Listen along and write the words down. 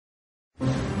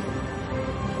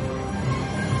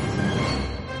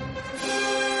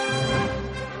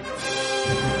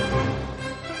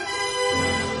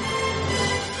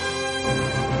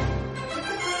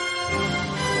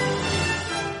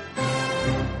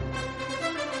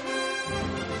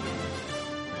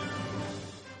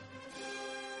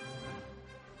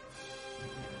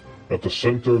At the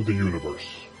center of the universe,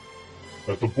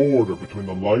 at the border between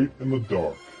the light and the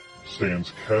dark,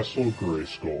 stands Castle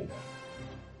Grayskull.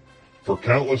 For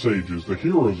countless ages, the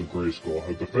heroes of Grayskull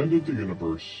have defended the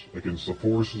universe against the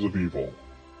forces of evil.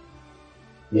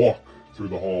 Walk through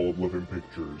the Hall of Living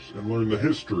Pictures and learn the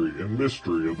history and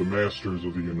mystery of the Masters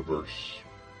of the Universe.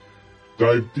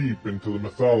 Dive deep into the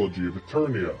mythology of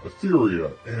Eternia,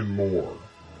 Etheria, and more.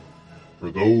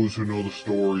 For those who know the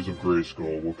stories of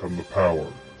Grayskull will come the power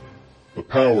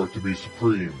to be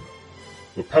supreme,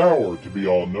 the power to be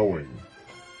all-knowing,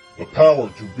 the power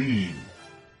to be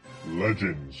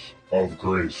Legends of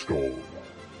Grayskull.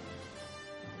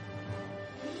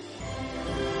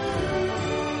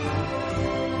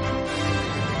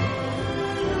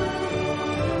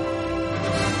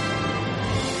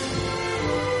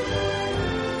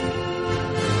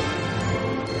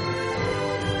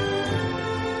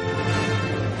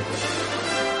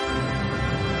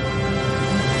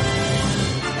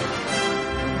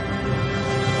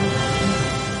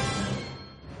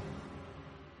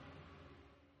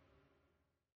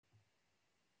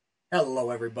 Hello,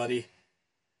 everybody.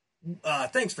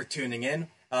 Thanks for tuning in.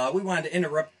 We wanted to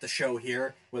interrupt the show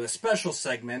here with a special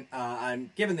segment.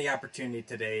 I'm given the opportunity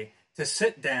today to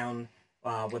sit down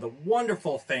with a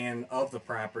wonderful fan of the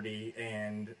property,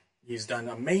 and he's done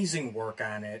amazing work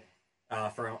on it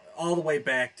from all the way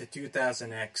back to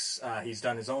 2000X. He's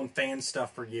done his own fan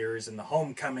stuff for years in the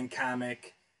Homecoming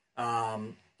comic,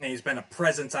 and he's been a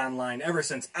presence online ever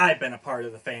since I've been a part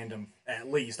of the fandom, at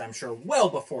least. I'm sure well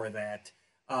before that.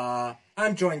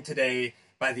 I'm joined today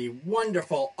by the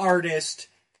wonderful artist,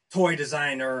 toy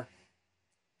designer,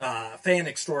 fan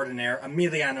extraordinaire,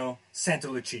 Emiliano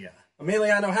Santalucia.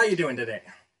 Emiliano, how you doing today?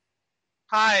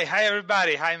 Hi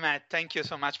everybody. Hi Matt. Thank you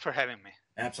so much for having me.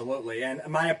 Absolutely, and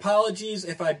my apologies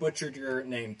if I butchered your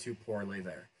name too poorly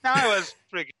there. No, it was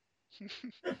pretty good.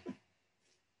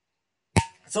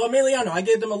 So, Emiliano, I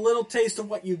gave them a little taste of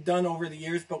what you've done over the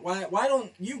years, but why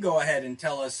don't you go ahead and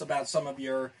tell us about some of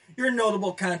your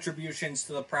notable contributions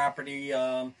to the property?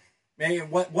 Maybe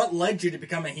what led you to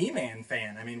become a He-Man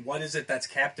fan? I mean, what is it that's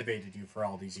captivated you for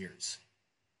all these years?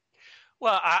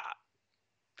 Well,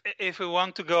 if we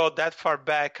want to go that far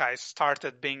back, I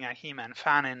started being a He-Man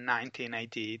fan in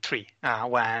 1983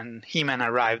 when He-Man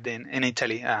arrived in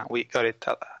Italy. We got it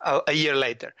a year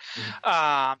later.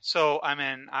 Mm-hmm. So, I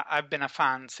mean, I've been a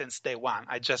fan since day one.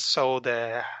 I just saw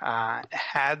the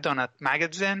ad on a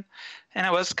magazine, and I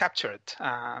was captured.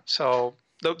 So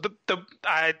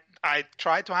I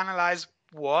tried to analyze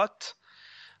what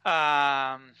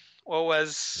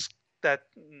was that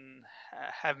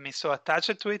have me so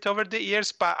attached to it over the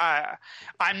years, but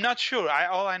I'm not sure.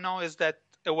 All I know is that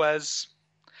it was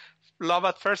love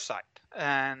at first sight,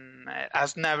 and it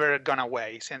has never gone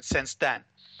away since then.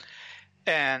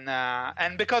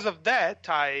 And because of that,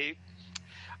 I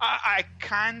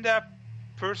kind of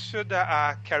pursued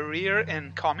a career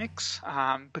in comics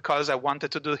because I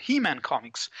wanted to do He-Man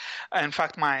comics. In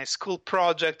fact, my school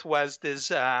project was this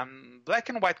black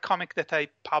and white comic that I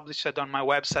published on my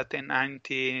website in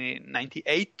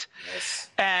 1998. Yes.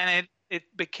 And it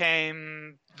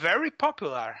became very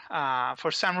popular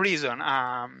for some reason.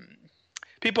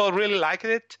 People really liked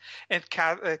it. It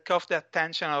caught the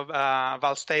attention of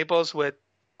Val Staples,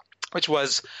 which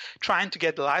was trying to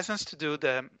get the license to do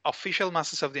the official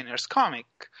Masters of the Universe comic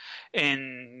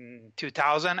in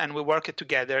 2000, and we worked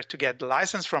together to get the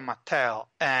license from Mattel,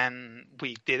 and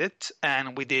we did it,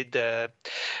 and we did the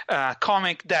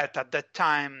comic that at that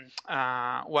time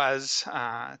was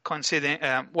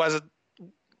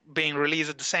being released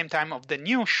at the same time of the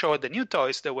new show, the new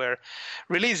toys that were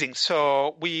releasing.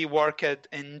 So we worked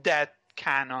in that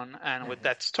canon and with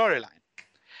that storyline.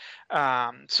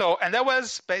 And that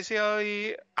was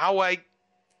basically how I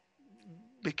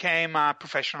became a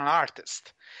professional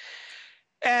artist.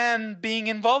 And being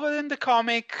involved in the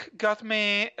comic got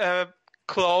me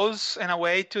close in a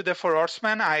way to the Four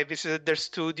Horsemen. I visited their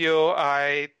studio.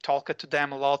 I talked to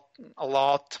them a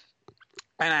lot,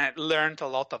 and I learned a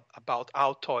lot about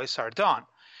how toys are done.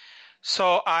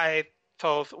 So I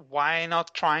thought, why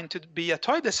not trying to be a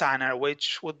toy designer,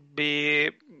 which would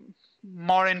be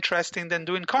more interesting than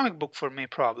doing comic book for me,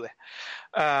 probably.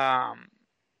 And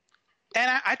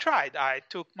I tried. I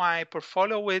took my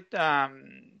portfolio with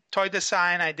toy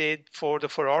design I did for the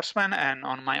Four Horsemen and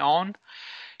on my own,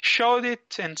 showed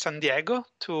it in San Diego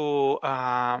to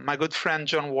my good friend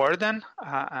John Warden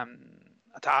at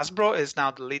Hasbro, is now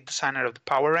the lead designer of the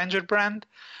Power Ranger brand.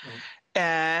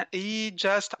 And he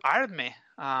just hired me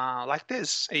like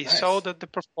this. He saw the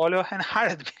portfolio and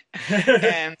hired me.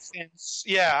 And since,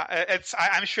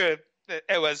 I'm sure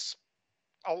it was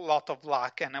a lot of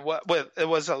luck, and it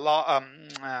was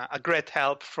a great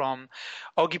help from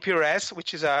Augie Pires,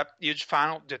 which is a huge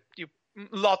fan that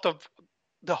lot of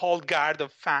the whole guard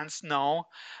of fans know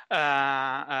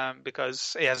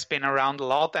because he has been around a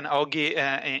lot, and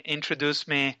Augie introduced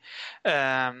me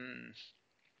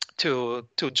to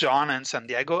John and San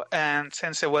Diego, and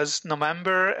since it was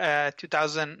November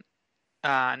 2009,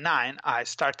 I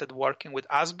started working with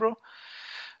Hasbro.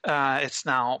 It's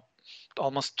now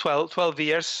almost 12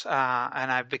 years,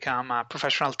 and I've become a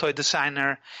professional toy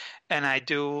designer, and I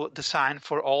do design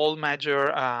for all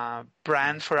major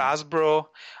brands for Hasbro.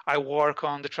 I work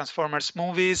on the Transformers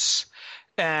movies,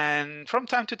 and from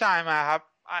time to time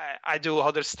I do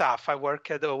other stuff. I work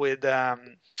with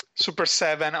Super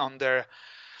 7 on their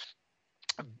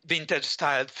vintage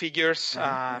styled figures,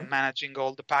 managing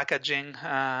all the packaging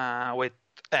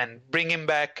and bringing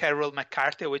back Carol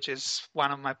McCarthy, which is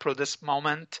one of my proudest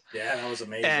moments. Yeah, that was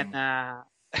amazing. And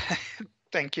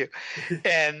thank you.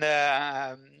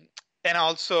 And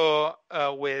also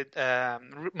with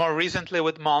more recently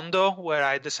with Mondo, where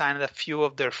I designed a few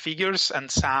of their figures and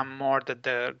some more that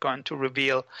they're going to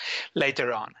reveal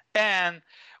later on. And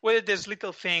with this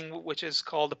little thing, which is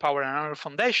called the Power and Honor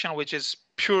Foundation, which is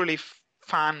purely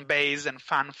fan-based and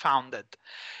fan-founded,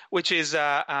 which is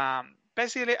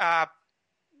basically a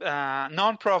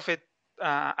non-profit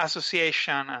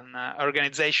association and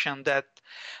organization that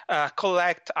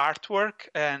collect artwork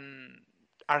and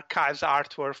archives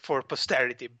artwork for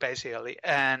posterity, basically.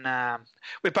 And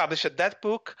we published that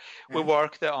book. We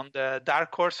worked on the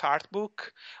Dark Horse art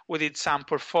book. We did some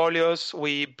portfolios.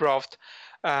 We brought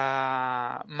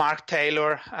Mark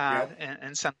Taylor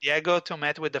in San Diego to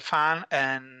meet with the fan,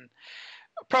 and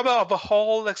probably of a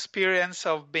whole experience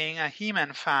of being a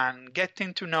He-Man fan,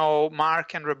 getting to know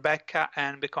Mark and Rebecca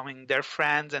and becoming their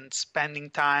friends and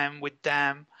spending time with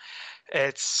them.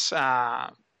 It's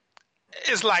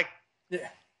like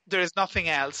there is nothing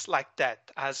else like that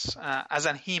as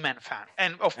an He-Man fan.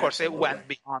 And of course, it went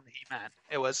beyond He-Man.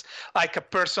 It was like a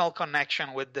personal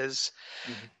connection with these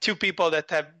two people that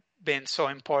have been so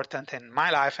important in my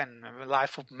life and the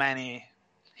life of many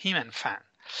He-Man fans.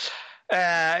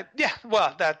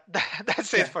 Well,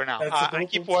 that's it for now. I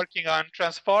keep working on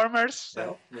Transformers,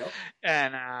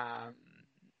 and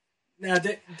now,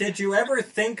 did you ever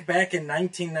think back in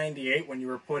 1998 when you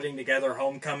were putting together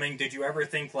Homecoming? Did you ever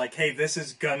think like, "Hey, this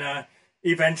is gonna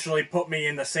eventually put me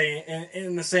in the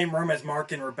same room as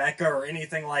Mark and Rebecca," or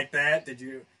anything like that? Did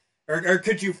you, or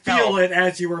could you feel it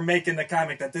as you were making the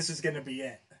comic that this is gonna be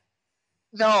it?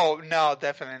 No,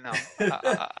 definitely no.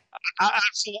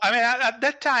 Absolutely. I mean, at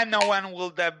that time, no one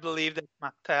would have believed that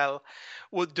Mattel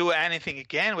would do anything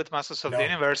again with Masters of the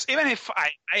Universe, even if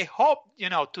I hope,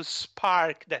 to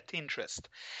spark that interest.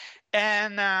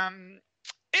 And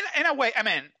in a way, I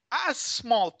mean, a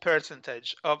small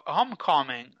percentage of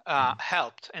Homecoming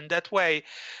helped in that way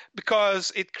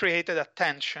because it created a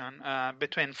tension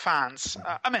between fans.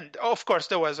 I mean, of course,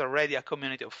 there was already a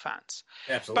community of fans.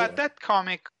 Absolutely. But that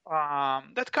comic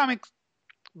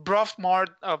brought more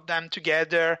of them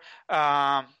together.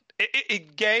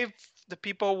 It gave the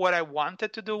people what I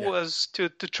wanted to do was to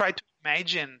try to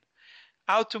imagine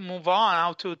how to move on,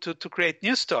 how to create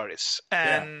new stories.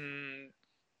 And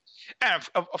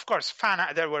of course,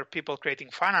 there were people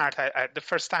creating fan art. The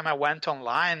first time I went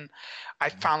online, I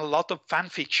found a lot of fan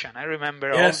fiction. I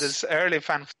remember all this early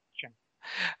fan fiction.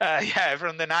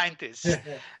 From the 90s.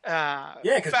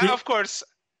 Because of course,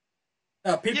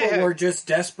 people were just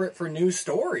desperate for new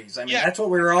stories. I mean, that's what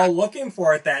we were all looking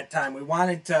for at that time. We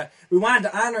wanted to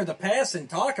honor the past and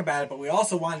talk about it, but we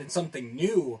also wanted something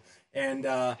new. And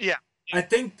I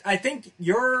think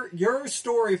your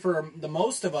story for the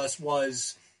most of us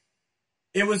was.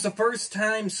 It was the first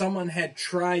time someone had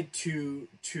tried to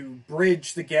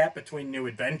bridge the gap between New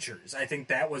Adventures. I think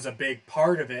that was a big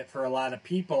part of it for a lot of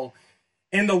people.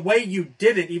 And the way you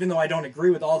did it, even though I don't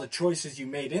agree with all the choices you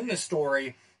made in the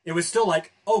story, it was still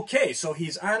like, okay, so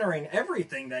he's honoring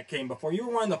everything that came before. You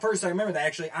were one of the first I remember that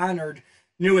actually honored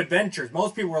New Adventures.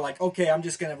 Most people were like, okay, I'm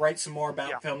just going to write some more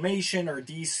about Filmation or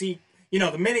DC,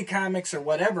 the mini comics or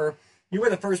whatever. You were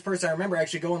the first person I remember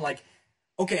actually going like,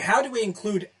 okay, how do we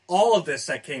include all of this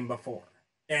that came before?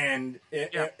 And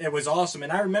it was awesome.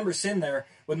 And I remember sitting there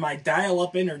with my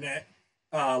dial-up internet,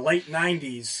 late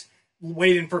 90s,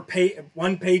 waiting for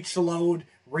one page to load,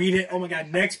 read it, oh my God,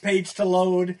 next page to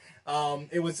load.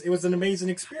 It was an amazing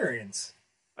experience.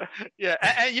 Yeah,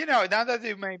 and now that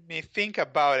you made me think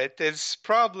about it, it's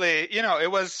probably,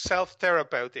 it was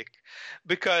self-therapeutic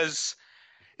because,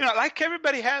 like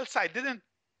everybody else,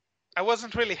 I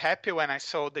wasn't really happy when I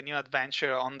saw the New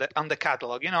Adventure on the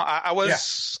catalog. I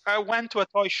went to a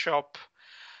toy shop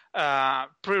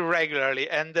pretty regularly.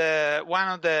 And one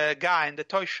of the guy in the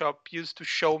toy shop used to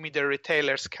show me the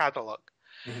retailer's catalog.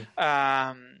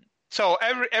 So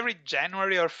every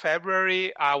January or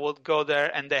February, I would go there,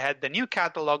 and they had the new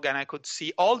catalog, and I could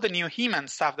see all the new He-Man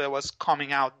stuff that was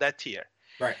coming out that year.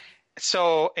 Right.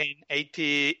 So in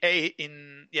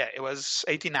it was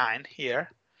 89 here.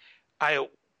 I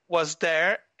was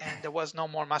there, and there was no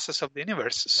more Masters of the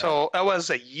Universe. So that was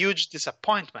a huge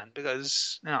disappointment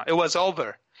because it was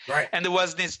over. Right. And there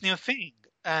was this new thing,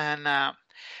 and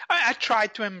I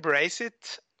tried to embrace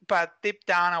it, but deep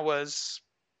down I was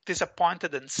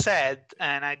disappointed and sad,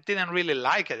 and I didn't really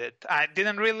like it. I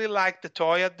didn't really like the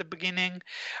toy at the beginning.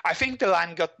 I think the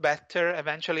line got better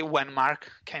eventually when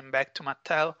Mark came back to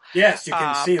Mattel. Yes, you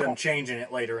can see them changing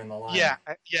it later in the line. Yeah,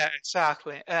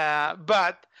 exactly.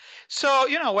 But so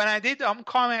when I did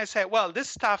Homecoming, I said, well, this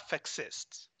stuff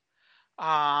exists.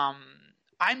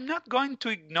 I'm not going to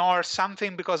ignore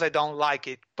something because I don't like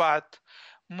it, but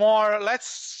more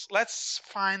let's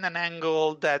find an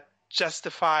angle that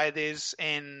justify this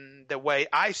in the way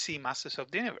I see Masters of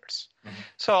the Universe.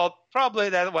 So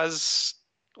probably that was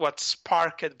what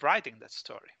sparked writing that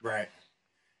story. Right.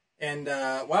 And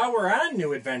while we're on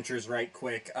New Adventures right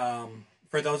quick,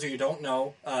 for those of you who don't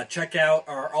know, check out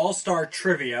our All-Star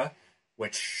Trivia,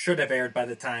 which should have aired by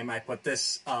the time I put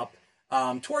this up.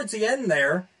 Towards the end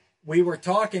there, we were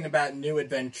talking about New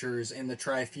Adventures in the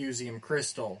Trifusium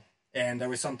Crystal, and there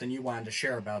was something you wanted to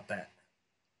share about that.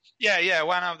 Yeah.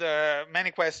 One of the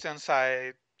many questions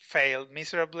I failed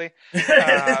miserably.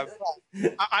 I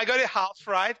got it half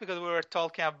right because we were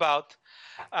talking about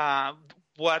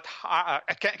what.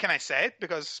 Can I say it?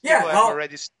 Because people have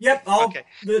already. Yep. Okay.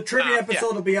 The trivia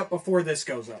episode will be up before this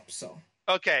goes up. So.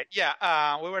 Okay.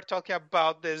 Yeah. We were talking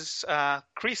about this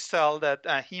crystal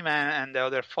that He-Man and the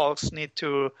other folks need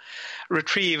to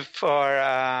retrieve for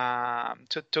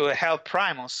to help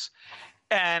Primus.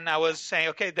 And I was saying,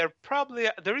 okay, there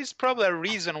is probably a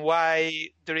reason why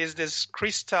there is this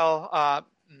crystal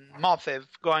motif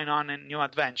going on in New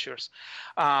Adventures.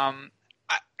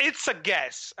 It's a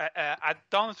guess. I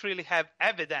don't really have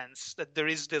evidence that there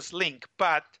is this link,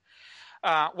 but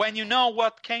when you know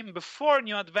what came before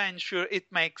New Adventure, it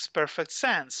makes perfect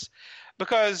sense.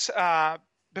 Because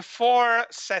before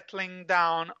settling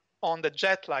down on the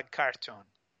Jetlag cartoon,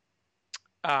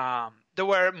 there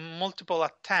were multiple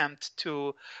attempts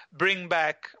to bring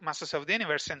back Masters of the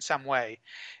Universe in some way.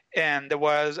 And there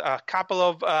was a couple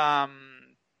of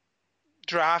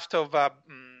draft of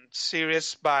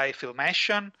series by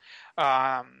Filmation,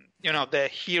 the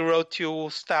Hero 2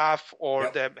 stuff, or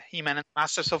the He-Man and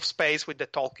Masters of Space with the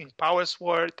talking Power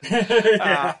Sword.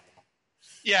 A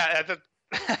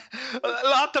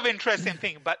lot of interesting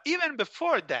things. But even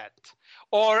before that,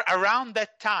 or around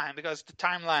that time, because the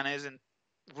timeline isn't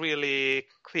really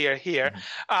clear here,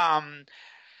 Mattel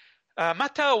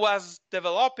was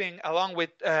developing, along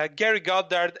with Gary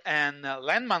Goddard and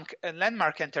Landmark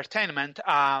Entertainment,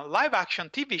 a live-action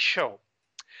TV show,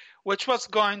 which was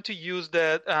going to use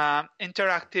the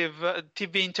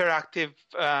TV interactive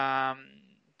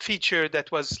feature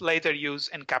that was later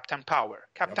used in Captain Power.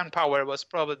 Captain Power was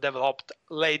probably developed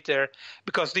later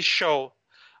because this show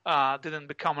didn't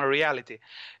become a reality.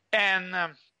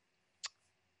 And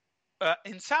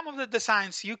in some of the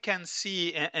designs you can see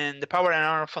in the Power and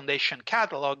Honor Foundation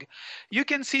catalog, you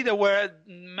can see that where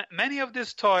many of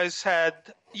these toys had,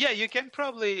 you can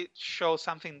probably show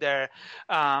something there.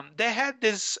 They had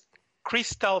this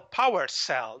crystal power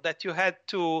cell that you had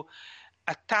to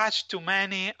attach to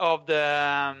many of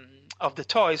the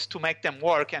toys to make them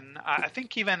work. And I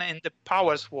think even in the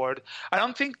Power Sword, I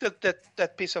don't think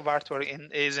that piece of artwork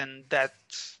is in that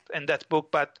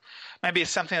book, but maybe it's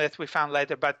something that we found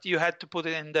later. But you had to put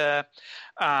it in the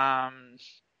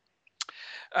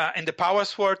Power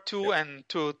Sword too, and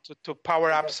to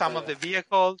power up some of the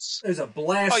vehicles. There's a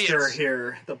blaster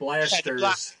here. The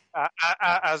blasters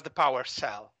as the power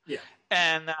cell. Yeah,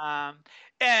 and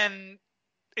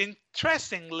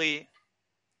interestingly,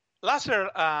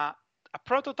 a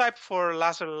prototype for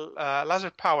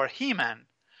laser power He-Man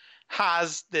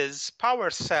has this power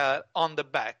cell on the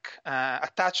back,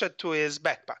 attached to his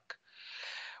backpack,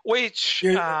 which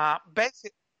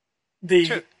basically...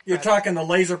 You're talking the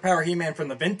laser power He-Man from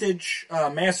the vintage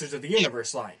Masters of the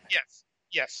Universe line.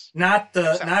 Yes. Not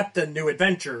the New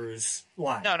Adventures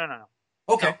line. No.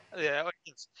 Okay. No,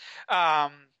 yes.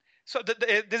 So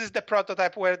this is the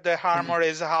prototype where the armor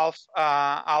is half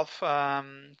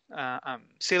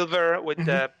silver with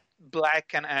the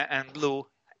black and blue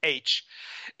H.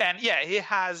 And he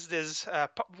has this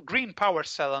green power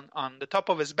cell on the top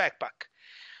of his backpack.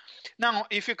 Now,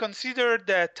 if you consider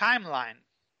the timeline,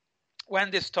 when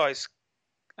these toys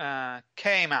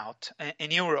came out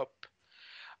in Europe,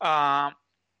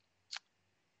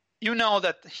 you know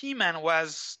that He-Man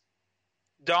was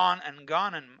done and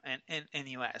gone in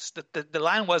US. The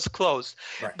line was closed,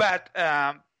 Right. but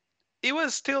it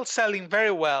was still selling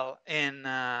very well in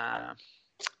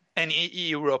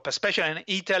Europe, especially in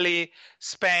Italy,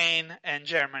 Spain, and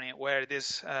Germany, where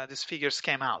these figures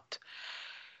came out.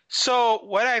 So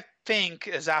what I think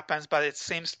happens, but it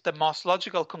seems the most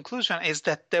logical conclusion, is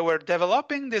that they were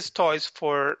developing these toys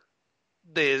for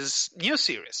this new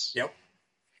series. Yep.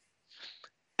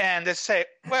 And they say,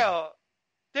 well,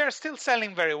 they're still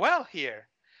selling very well here.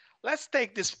 Let's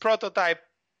take this prototype,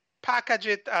 package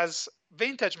it as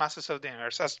vintage Masters of the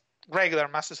Universe, as regular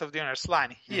Masters of the Universe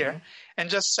line here, and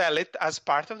just sell it as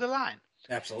part of the line.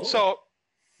 Absolutely. So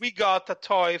we got a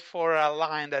toy for a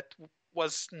line that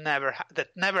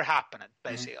never happened,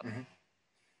 basically.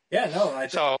 Yeah, no,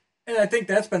 and I think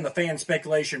that's been the fan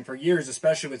speculation for years,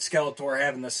 especially with Skeletor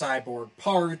having the cyborg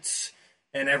parts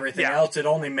and everything else. It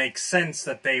only makes sense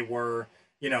that they were,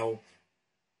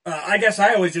 I guess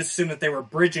I always just assumed that they were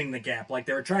bridging the gap, like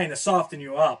they were trying to soften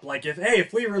you up. Like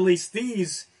if we release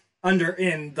these in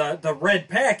the red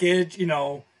package,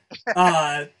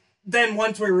 then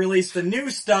once we release the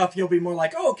new stuff, you'll be more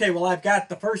like, oh, okay, well, I've got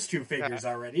the first two figures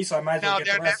already, so I might as well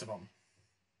get the rest of them.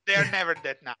 They're never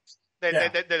that nice. They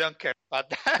don't care about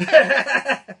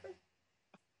that.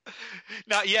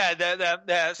 No,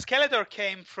 the Skeletor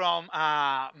came from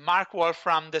Mark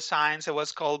Wolfram Designs. It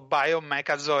was called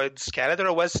Biomechazoid Skeletor.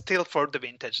 It was still for the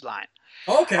vintage line.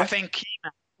 Okay. I think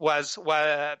was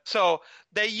so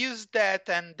they used that,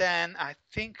 and then I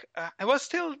think it was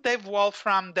still Dave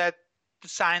Wolfram that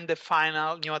designed the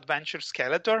final New Adventure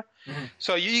Skeletor.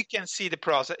 So you can see the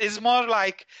process. It's more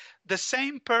like the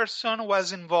same person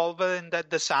was involved in that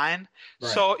design,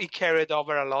 so he carried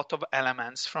over a lot of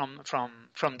elements from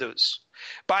those.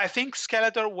 But I think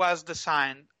Skeletor was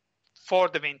designed for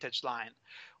the vintage line,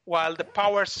 while the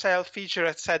Power Cell feature,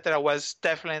 etc., was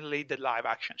definitely the live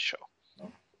action show.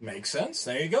 Makes sense.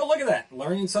 There you go. Look at that.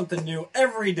 Learning something new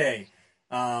every day.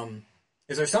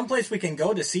 Is there some place we can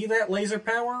go to see that laser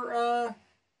power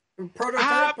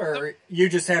prototype, or you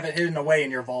just have it hidden away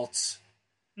in your vaults?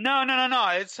 No.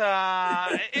 It's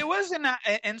it was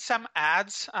in some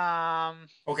ads.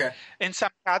 Okay. In some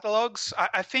catalogs.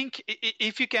 I think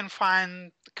if you can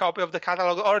find a copy of the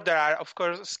catalog, or there are of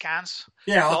course scans.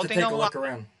 Yeah, I'll have to take a look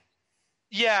around.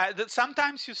 Yeah,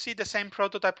 sometimes you see the same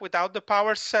prototype without the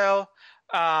Power Cell,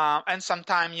 and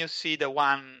sometimes you see the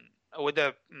one with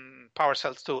the Power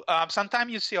Cells too.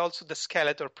 Sometimes you see also the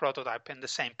Skeletor prototype in the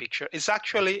same picture. It's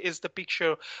the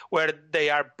picture where they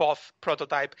are both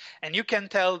prototype, and you can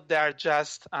tell they're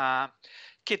just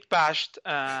kit bashed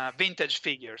vintage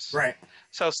figures. Right.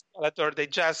 So Skeletor, they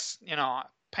just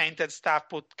painted stuff,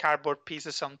 put cardboard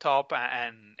pieces on top,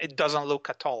 and it doesn't look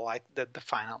at all like the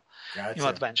final New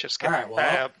Adventure Skeletor. All right,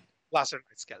 well, Laser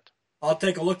Knight Skeletor. I'll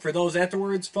take a look for those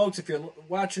afterwards, folks. If you're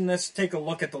watching this, take a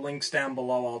look at the links down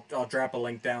below. I'll drop a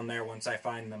link down there once I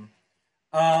find them.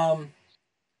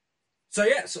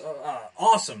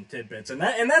 Awesome tidbits, and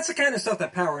that's the kind of stuff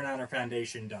that Power and Honor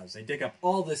Foundation does. They dig up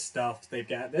all this stuff. They've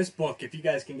got this book. If you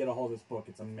guys can get a hold of this book,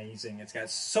 it's amazing. It's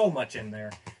got so much in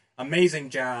there.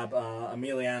 Amazing job,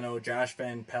 Emiliano, Josh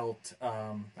Van Pelt.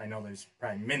 I know there's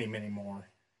probably many, many more.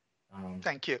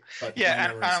 Thank you.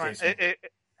 Yeah,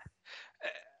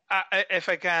 if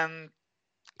I can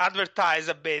advertise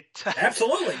a bit.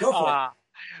 Absolutely, go for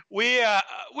it.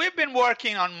 We've been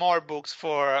working on more books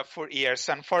for years.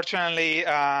 Unfortunately,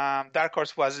 Dark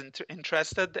Horse wasn't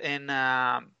interested in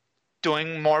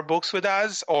doing more books with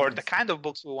us, or the kind of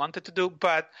books we wanted to do.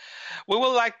 But we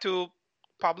would like to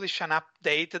publish an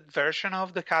updated version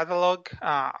of the catalog,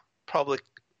 probably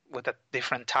with a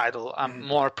different title, a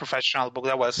more professional book.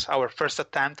 That was our first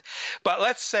attempt. But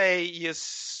let's say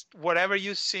whatever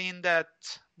you see in that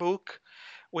book,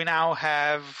 we now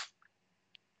have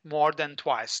more than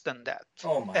twice than that.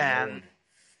 Oh my Lord.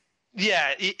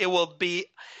 Yeah, it will be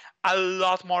a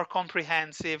lot more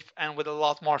comprehensive and with a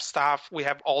lot more stuff. We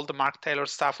have all the Mark Taylor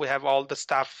stuff. We have all the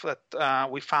stuff that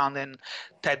we found in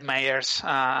Ted Meyer's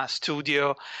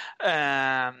studio.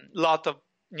 Lot of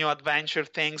New Adventure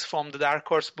things from the Dark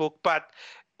Horse book, but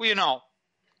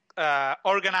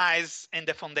organized in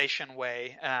the Foundation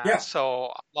way.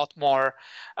 So a lot more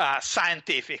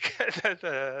scientific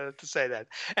to say that.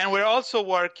 And we're also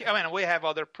working, we have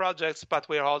other projects, but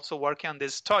we're also working on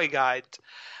this toy guide,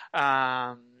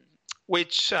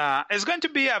 which is going to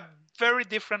be a very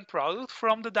different product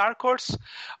from the Dark Horse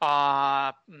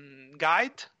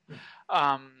guide.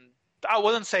 I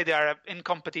wouldn't say they are in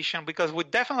competition because we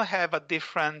definitely have a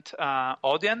different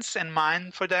audience in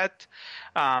mind for that.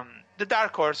 The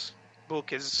Dark Horse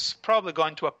book is probably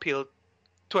going to appeal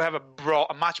to have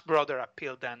a much broader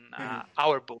appeal than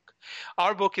our book.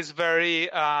 Our book is very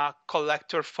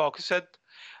collector focused,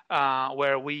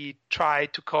 where we try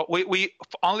to we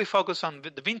only focus on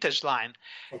the vintage line,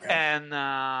 and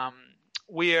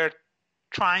we are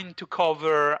trying to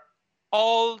cover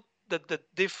all the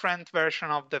different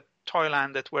version of the toy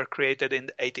line that were created in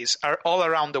the 80s are all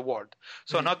around the world.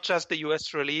 So not just the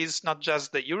US release, not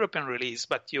just the European release,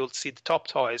 but you'll see the Top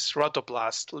Toys,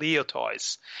 Rotoplast, Leo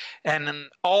Toys, and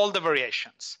all the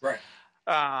variations. Right.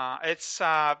 It's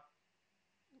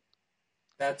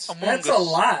that's a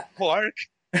lot. Work.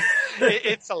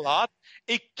 It's a lot.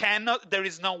 There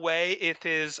is no way it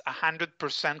is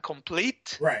 100%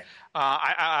 complete. Right.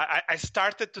 I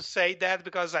started to say that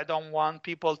because I don't want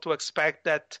people to expect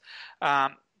that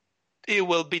it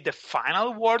will be the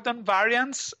final word on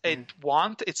variants. It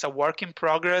won't. It's a work in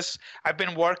progress. I've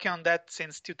been working on that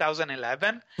since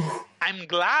 2011. I'm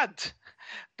glad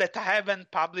that I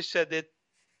haven't published it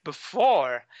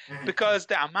before, because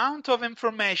the amount of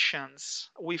informations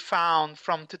we found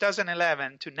from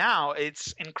 2011 to now,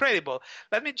 it's incredible.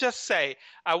 Let me just say,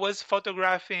 I was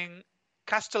photographing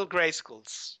Castle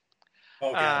Grayskulls.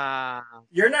 Okay.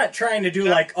 You're not trying to do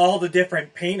like all the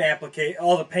different paint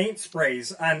all the paint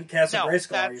sprays on Castle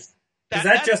Grayskull, because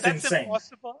that's just insane.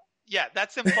 Impossible. Yeah,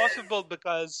 that's impossible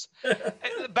because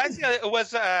basically it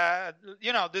was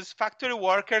these factory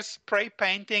workers spray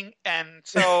painting, and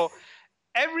so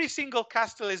every single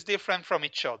castle is different from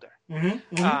each other.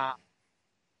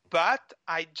 But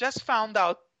I just found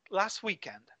out last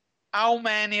weekend how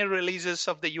many releases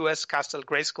of the US Castle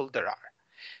Grayskull there are,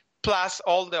 plus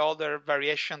all the other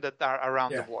variations that are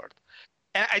around the world.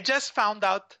 And I just found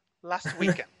out last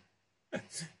weekend.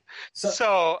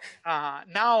 So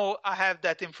now I have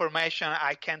that information.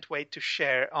 I can't wait to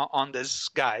share on this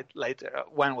guide later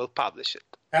when we'll publish it.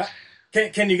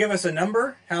 Can you give us a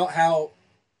number? How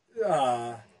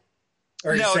no,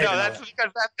 that's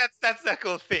because that's the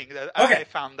cool thing that I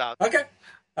found out. Okay.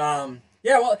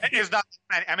 Yeah, well, it's not.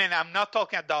 I mean, I'm not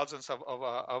talking dozens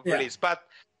of release, but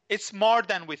it's more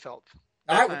than we thought.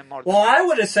 I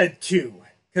would have said 2,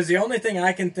 because the only thing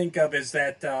I can think of is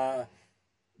that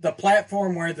the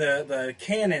platform where the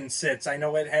cannon sits. I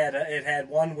know it had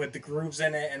one with the grooves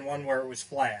in it and one where it was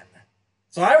flat.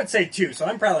 So I would say 2. So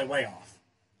I'm probably way off.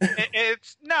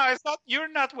 It's not. You're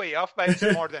not way off, but it's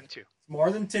more than 2. More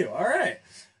than 2. All right.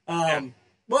 Well,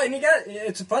 and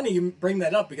it's funny you bring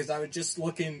that up, because I just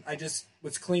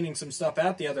was cleaning some stuff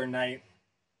out the other night,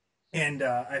 and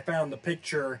I found the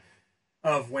picture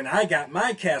of when I got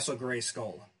my Castle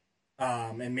Grayskull,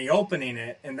 and me opening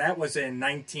it, and that was in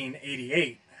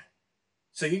 1988.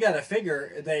 So you got to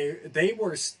figure they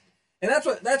were, and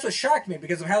that's what shocked me,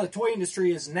 because of how the toy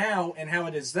industry is now and how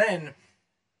it is then.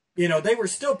 They were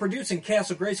still producing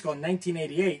Castle Grayskull in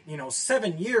 1988.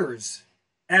 7 years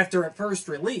after it first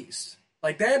released.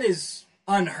 Like, that is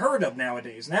unheard of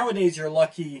nowadays. Nowadays, you're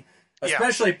lucky,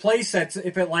 especially play sets,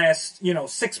 if it lasts,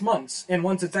 6 months. And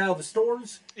once it's out of the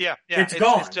stores, it's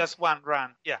gone. It's just one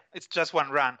run. Yeah, it's just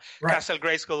one run. Right. Castle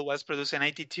Grayskull was produced in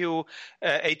 82,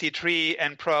 83,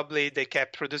 and probably they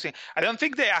kept producing. I don't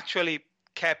think they actually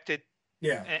kept it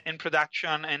in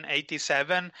production in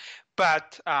 87,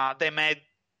 but they made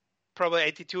probably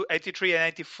 82, 83, and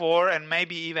 84, and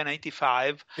maybe even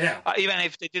 85. Even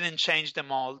if they didn't change the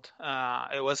mold,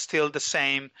 it was still the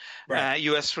same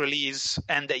US release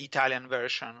and the Italian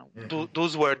version.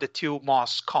 Those were the 2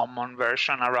 most common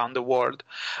versions around the world.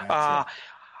 I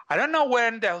don't know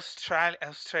when the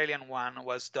Australian one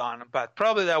was done, but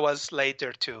probably that was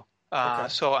later too.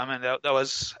 So I mean that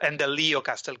was, and the Leo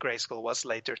Castle Grayskull was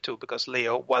later too, because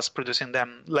Leo was producing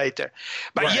them later.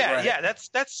 But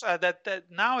that's that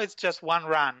now it's just one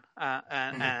run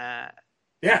in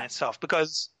itself,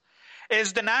 because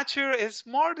it's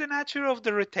more the nature of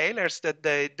the retailers that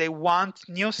they want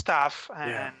new stuff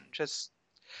and just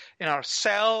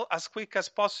sell as quick as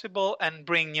possible and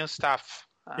bring new stuff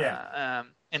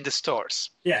in the stores.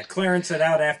 Yeah, clearance it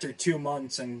out after 2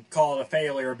 months and call it a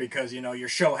failure because your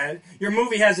your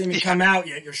movie hasn't even come out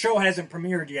yet, your show hasn't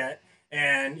premiered yet,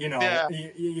 and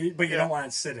but you don't want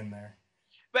it sitting there.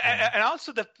 But and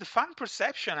also the fan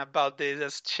perception about this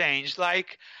has changed.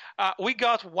 Like we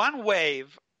got one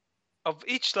wave of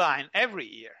each line every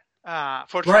year.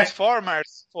 For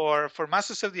Transformers, for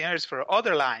Masters of the Universe, for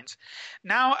other lines.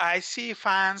 Now I see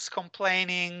fans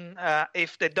complaining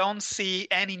if they don't see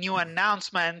any new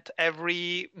announcement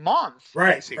every month.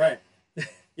 Right.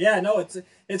 Yeah, no,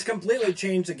 it's completely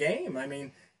changed the game. I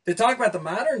mean, to talk about the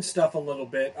modern stuff a little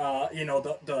bit,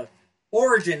 the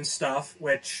origin stuff,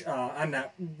 which I'm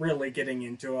not really getting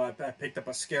into. I picked up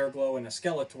a Scareglow and a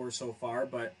Skeletor so far,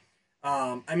 but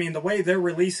I mean, the way they're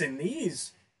releasing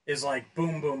these is like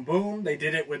boom, boom, boom. They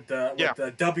did it with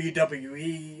the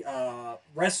WWE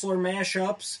wrestler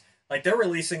mashups. Like they're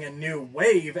releasing a new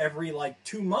wave every like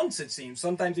 2 months, it seems.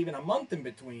 Sometimes even a month in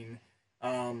between.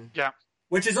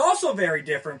 Which is also very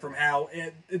different from how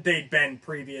they'd been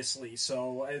previously.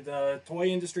 So the toy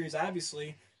industry is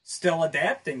obviously still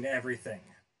adapting to everything.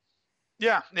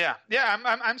 Yeah.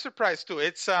 I'm surprised too.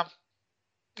 It's a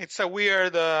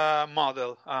weird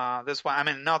model. This one, I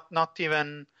mean, not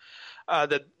even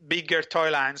the bigger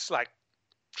toy lines like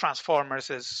Transformers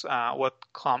is what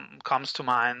comes to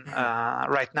mind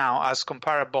right now as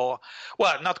comparable.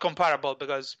 Well, not comparable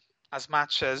because as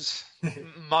much as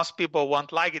most people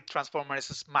won't like it, Transformers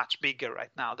is much bigger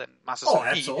right now than Masters of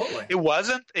Heat. Absolutely. It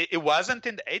wasn't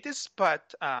in the 80s,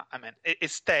 but I mean, it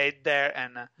stayed there,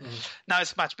 and now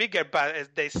it's much bigger.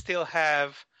 But they still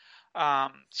have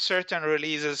certain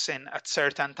releases at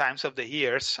certain times of the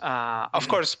years. Of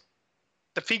course,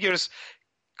 the figures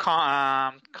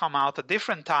come out at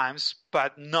different times,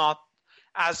 but not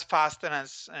as fast and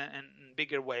as in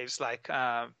bigger waves like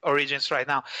Origins right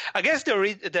now. I guess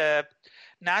the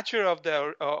nature of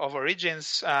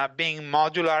Origins being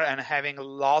modular and having a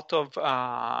lot of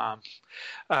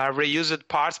reused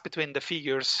parts between the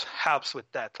figures helps with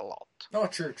that a lot. Oh,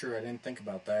 true. I didn't think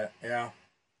about that. Yeah.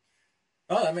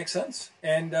 Oh, that makes sense.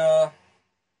 And so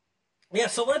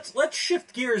let's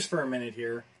shift gears for a minute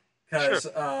here because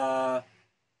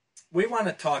we want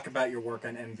to talk about your work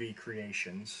on MV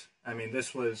Creations. I mean,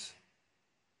 this was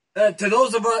to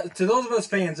those of us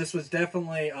fans, this was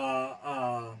definitely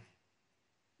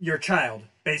your child.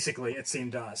 Basically, it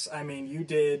seemed to us. I mean, you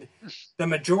did the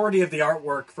majority of the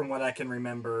artwork, from what I can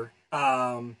remember.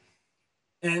 And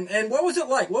what was it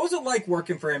like? What was it like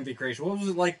working for MV Creation? What was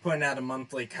it like putting out a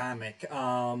monthly comic?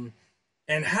 And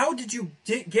how did you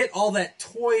get all that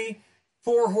toy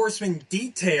Four Horsemen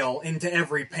detail into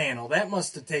every panel? That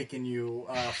must have taken you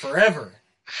forever.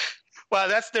 Well,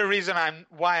 that's the reason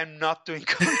why I'm not doing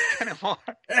comic anymore.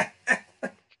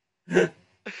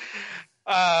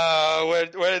 Where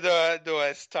do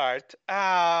I start?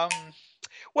 Well,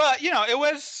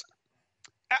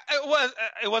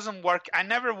 it wasn't work. I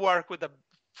never worked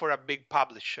for a big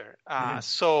publisher,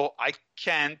 so I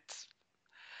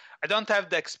don't have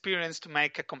the experience to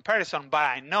make a comparison. But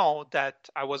I know that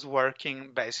I was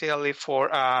working basically for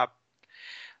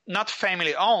not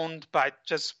family owned, but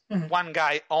just one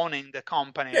guy owning the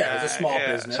company. Yeah, it was a small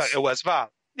business. So it was Val.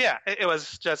 Yeah, it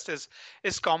was just his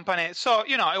company. So,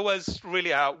 it was really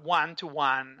a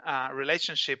one-to-one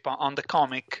relationship on the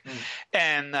comic.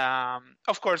 And,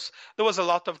 of course, there was a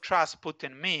lot of trust put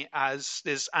in me as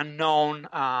this unknown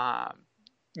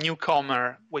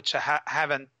newcomer, which I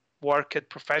haven't worked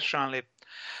professionally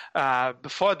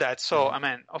before that. So, I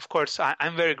mean, of course,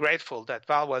 I'm very grateful that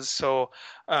Val was so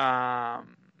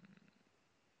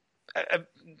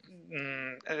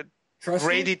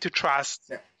ready to trust.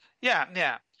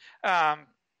 Yeah.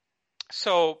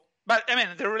 But I mean,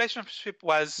 the relationship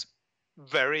was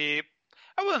very,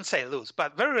 I wouldn't say loose,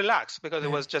 but very relaxed because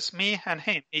it was just me and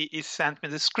him. He sent me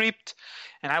the script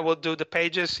and I would do the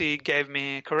pages. He gave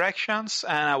me corrections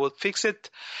and I would fix it.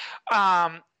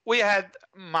 We had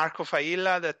Marco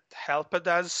Failla that helped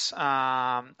us.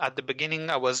 At the beginning,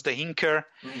 I was the inker.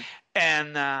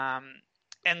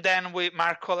 And then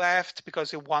Marco left because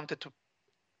he wanted to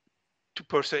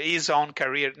pursue his own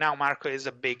career. Now Marco is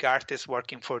a big artist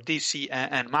working for DC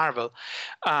and Marvel.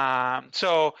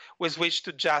 So we switched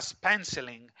to just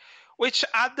penciling, which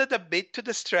added a bit to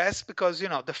the stress because,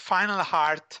 the final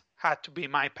art had to be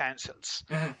my pencils,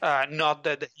 not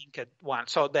the inked one.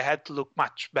 So they had to look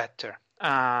much better.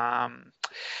 And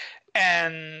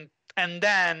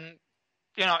then,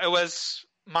 it was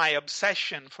my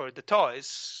obsession for the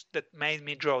toys that made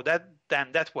me draw them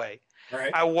that way.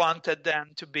 Right. I wanted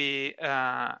them to be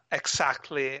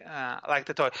exactly like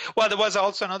the toy. Well, there was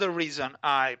also another reason.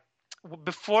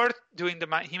 Before doing the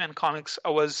He-Man comics, I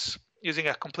was using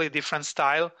a completely different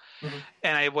style,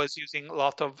 and I was using a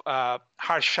lot of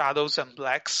harsh shadows and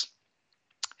blacks.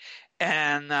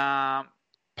 And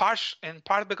in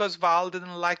part because Val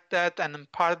didn't like that, and in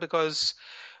part because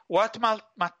what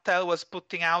Mattel was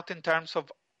putting out in terms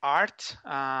of art,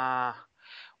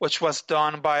 which was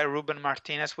done by Ruben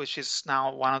Martinez, which is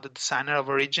now one of the designers of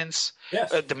Origins.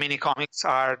 Yes. The mini comics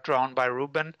are drawn by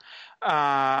Ruben.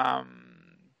 That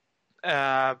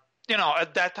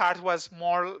art was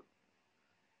more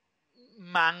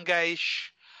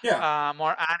manga-ish,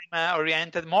 more anime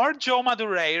oriented, more Joe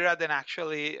Madureira than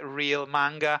actually real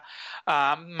manga.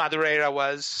 Madureira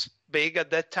was big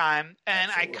at that time,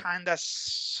 and Absolutely. I kind of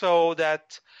saw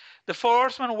that the Four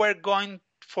Horsemen were going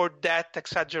for that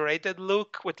exaggerated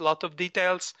look with a lot of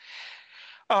details.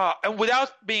 And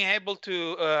without being able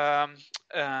to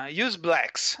use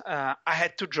blacks, I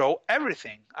had to draw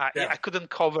everything. I couldn't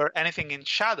cover anything in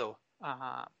shadow.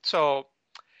 So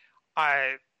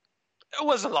it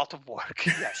was a lot of work.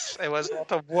 Yes, it was a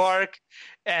lot of work.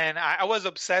 And I was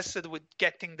obsessed with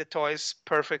getting the toys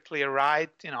perfectly right.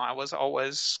 I was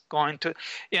always going to,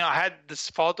 I had these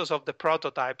photos of the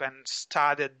prototype and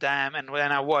studied them. And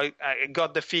when I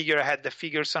got the figure, I had the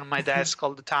figures on my desk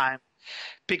all the time,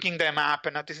 picking them up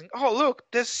and noticing, oh, look,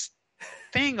 this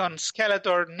thing on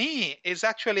Skeletor knee is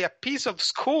actually a piece of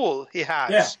skull he has.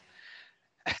 Yeah.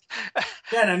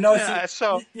 Yeah, and I noticed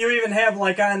you even have,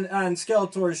 like, on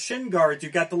Skeletor's shin guards, you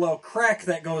got the little crack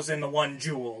that goes in the one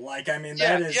jewel. Like, I mean,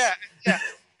 that is... Yeah.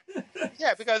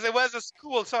 Yeah, because it was a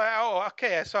skull, so I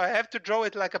have to draw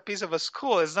it like a piece of a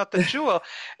skull. It's not a jewel.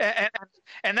 and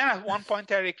then at one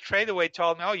point, Eric Tradeaway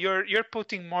told me, "Oh, you're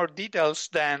putting more details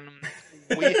than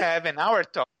we have in our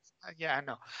toys." Yeah, I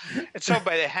know. And so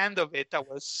by the end of it, I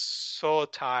was so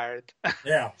tired.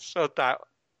 Yeah, so tired.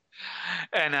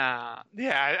 And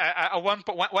at one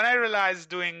point, when I realized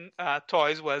doing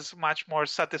toys was much more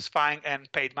satisfying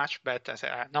and paid much better, I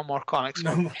said, "No more comics."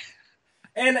 No more.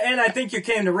 And I think you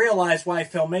came to realize why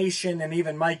Filmation and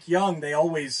even Mike Young, they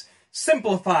always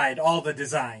simplified all the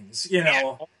designs,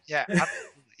 Yeah,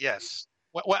 yes.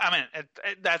 Well, I mean,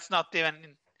 that's not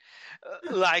even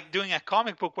like doing a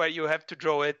comic book where you have to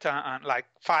draw it like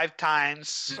 5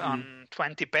 times on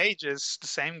 20 pages, the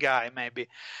same guy maybe.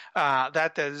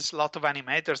 That is a lot of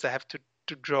animators that have to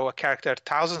draw a character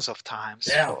thousands of times.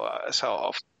 Yeah.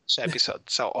 So each episode.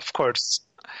 So, of course...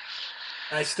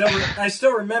 I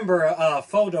still remember a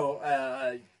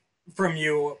photo from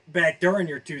you back during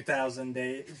your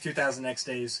 2000X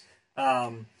days.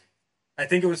 I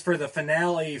think it was for the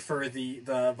finale for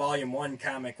the Volume 1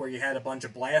 comic where you had a bunch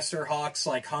of Blaster Hawks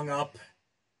like hung up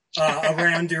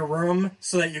around your room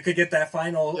so that you could get that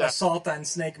final assault on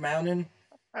Snake Mountain.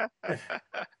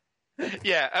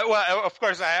 Yeah, well, of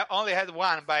course, I only had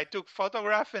one, but I took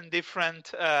photographs in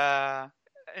different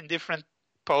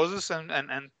poses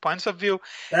and points of view,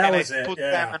 and I put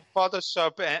them in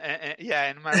Photoshop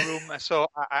in my room. So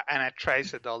I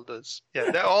traced all those.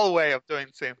 Yeah, the old way of doing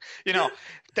things.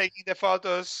 Taking the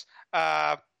photos,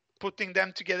 putting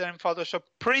them together in Photoshop,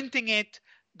 printing it,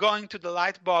 going to the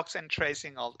light box and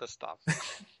tracing all the stuff.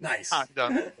 Nice. I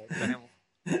don't do that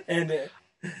anymore.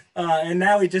 And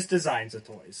now he just designs the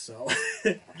toys. So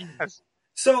yes.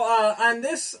 So on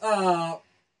this, we're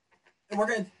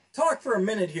going to talk for a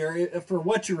minute here for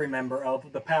what you remember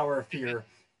of The Power of Fear,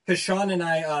 because Sean and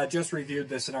I just reviewed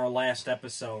this in our last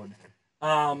episode.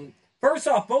 First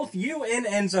off, both you and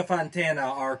Enzo Fontana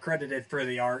are credited for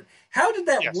the art. How did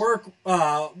that work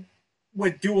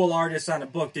with dual artists on a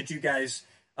book? Did you guys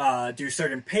do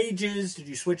certain pages? Did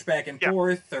you switch back and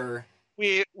forth, or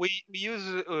we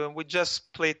just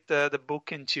split the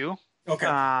book in two? Okay.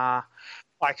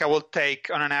 Like I will take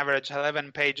on an average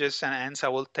 11 pages, and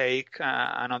Enzo will take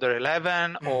another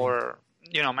 11, or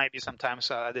maybe sometimes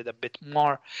I did a bit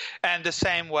more. And the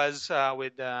same was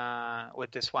with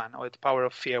this one, with Power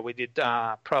of Fear. We did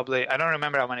probably, I don't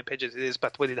remember how many pages it is,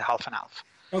 but we did half and half.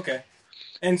 Okay.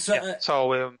 And so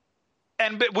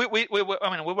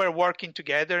we were working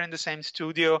together in the same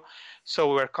studio, so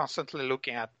we were constantly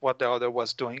looking at what the other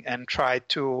was doing and tried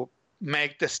to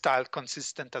make the style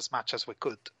consistent as much as we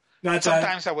could.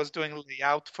 Sometimes I was doing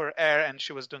layout for her, and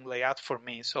she was doing layout for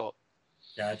me. So,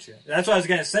 gotcha. That's what I was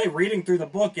gonna say. Reading through the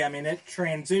book, I mean, it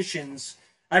transitions.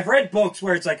 I've read books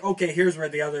where it's like, okay, here's where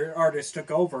the other artist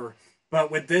took over, but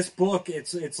with this book,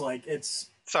 it's like it's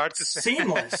hard to say.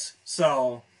 Seamless.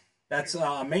 So that's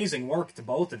amazing work to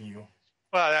both of you.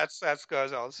 Well, that's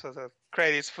good. Also, the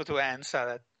credits for to Enzo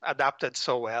that adapted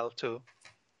so well too.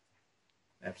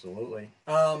 Absolutely.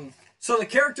 So the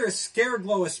character is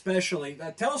Scareglow especially.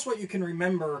 Tell us what you can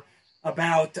remember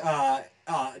about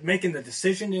making the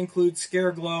decision to include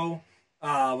Scareglow.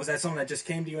 Was that something that just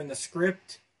came to you in the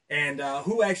script? And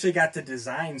who actually got to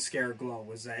design Scareglow?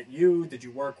 Was that you? Did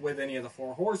you work with any of the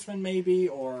Four Horsemen maybe?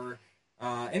 Or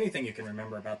anything you can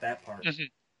remember about that part? Mm-hmm.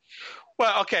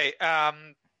 Well, okay.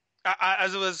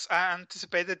 As it was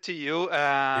anticipated to you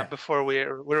before we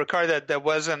recorded, there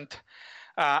wasn't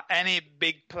any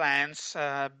big plans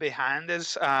behind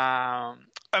this. Val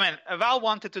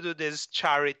wanted to do this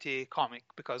charity comic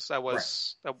because that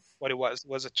was what it was. It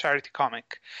was a charity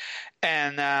comic,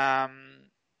 and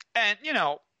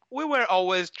we were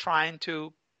always trying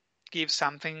to give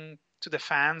something to the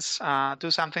fans,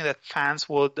 do something that fans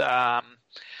would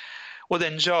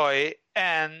enjoy.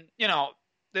 And,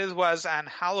 this was an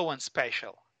Halloween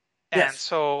special. And Yes.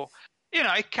 so,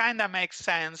 it kind of makes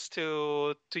sense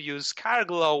to use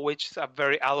Scarglow, which is a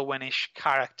very Halloweenish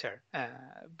character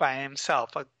by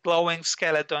himself, a glowing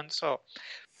skeleton. So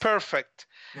perfect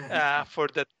for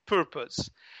that purpose.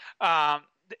 The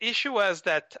issue was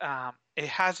that it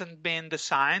hasn't been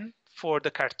designed for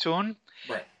the cartoon.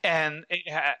 Right. And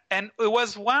it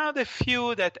was one of the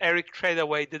few that Eric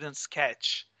Treadaway didn't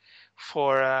sketch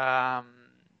for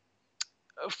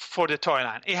the toy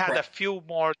line. He had a few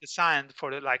more designed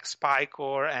for like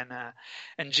Spycore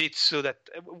and Jitsu, that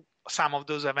some of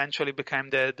those eventually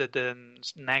became the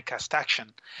Netcast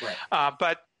action. Right.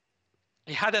 But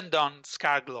he hadn't done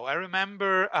Scarglow. I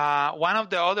remember one of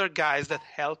the other guys that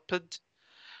helped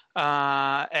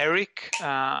Eric,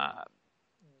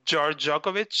 George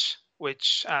Djokovic,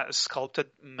 which sculpted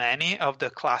many of the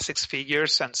classics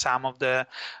figures and some of the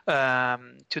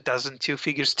 2002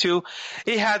 figures too.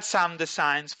 He had some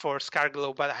designs for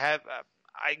Scarglow, but I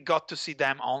got to see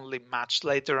them only much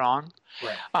later on.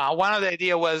 Right. One of the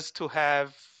idea was to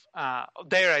have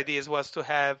their ideas was to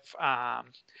have an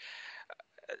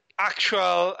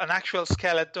actual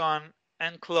skeleton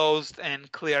enclosed in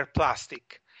clear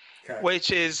plastic, which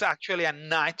is actually a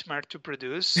nightmare to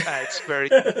produce. It's very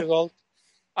difficult.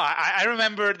 I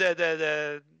remember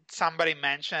that somebody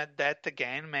mentioned that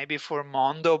again, maybe for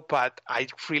Mondo, but I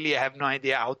really have no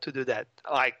idea how to do that.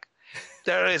 Like,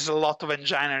 there is a lot of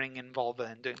engineering involved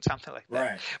in doing something like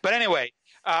that. Right. But anyway,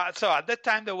 so at that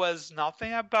time there was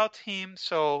nothing about him.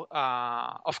 So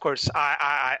of course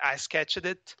I sketched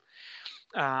it.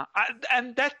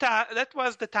 And that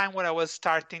was the time when I was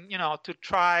starting, to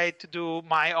try to do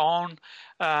my own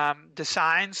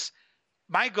designs.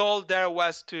 My goal there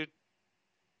was to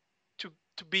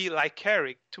be like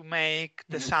Eric, to make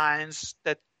designs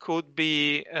that could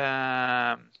be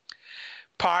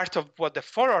part of what the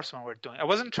Four Horsemen were doing. I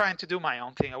wasn't trying to do my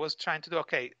own thing. I was trying to do,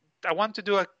 I want to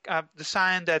do a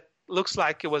design that looks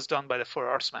like it was done by the Four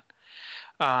Horsemen.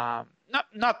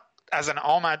 Not as an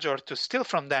homage or to steal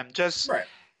from them, just, right.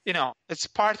 It's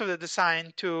part of the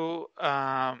design to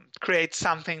create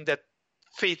something that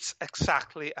fits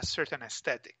exactly a certain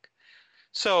aesthetic.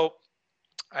 So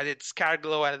I did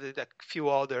Scarglow, I did a few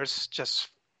others, just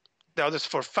the others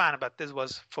for fun, but this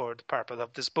was for the purpose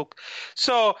of this book.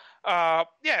 So,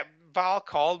 Val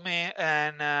called me,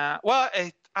 and,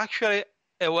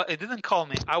 it didn't call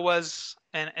me. I was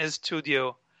in his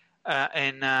studio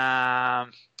in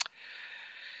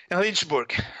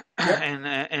Lynchburg,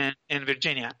 in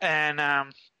Virginia.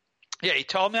 And, he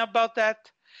told me about that.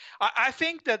 I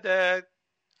think that the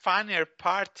funnier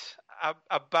part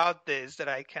about this that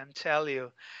I can tell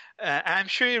you, I'm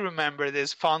sure you remember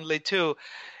this fondly too.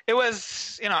 It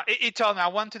was, he told me, I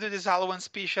want to do this Halloween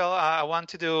special. I want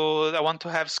to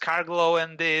have Scarglow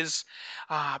in this,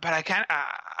 but I can't.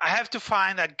 I have to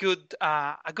find a good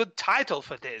title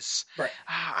for this. Right.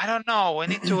 I don't know. We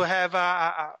need to have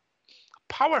a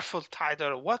powerful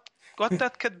title. What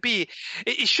that could be?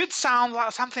 It should sound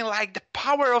like something like The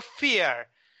Power of Fear.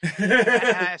 And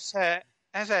I said,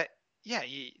 yeah.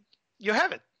 You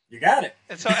have it. You got it.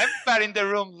 And so everybody in the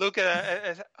room look at it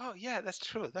and say, oh, yeah, that's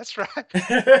true. That's right.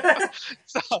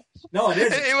 No, it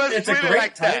is. It's really a great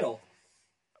like title.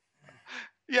 That.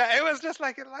 Yeah, it was just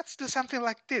like, let's do something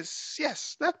like this.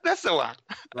 Yes, that's the one.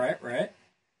 Right.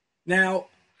 Now,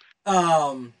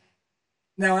 I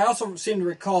also seem to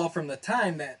recall from the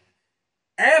time that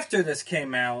after this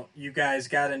came out, you guys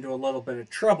got into a little bit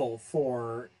of trouble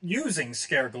for using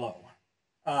Scarglow.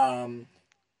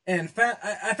 And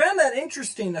I found that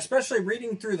interesting, especially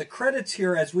reading through the credits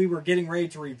here as we were getting ready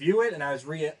to review it, and I was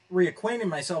reacquainting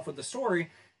myself with the story,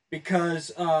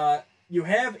 because you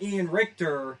have Ian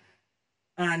Richter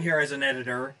on here as an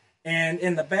editor, and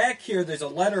in the back here there's a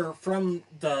letter from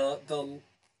the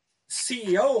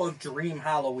CEO of Dream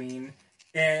Halloween,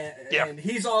 and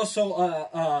he's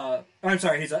also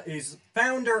he's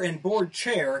founder and board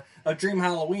chair of Dream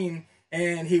Halloween,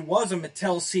 and he was a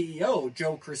Mattel CEO,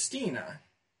 Joe Christina.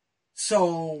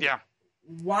 So,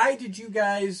 why did you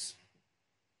guys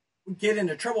get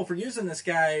into trouble for using this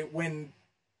guy when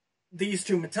these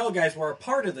two Mattel guys were a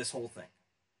part of this whole thing?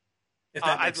 If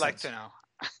that I'd like to know.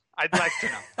 I'd like to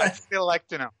know. I'd still like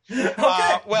to know.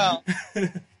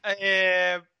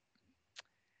 Okay.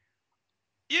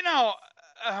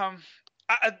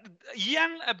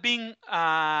 Ian being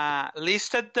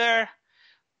listed there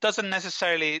doesn't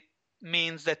necessarily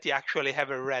means that you actually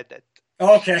ever read it.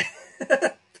 Okay.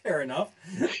 Fair enough.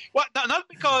 Well, not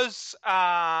because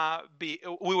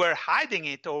we were hiding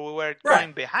it or we were Right.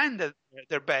 going behind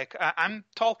their back. I'm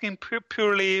talking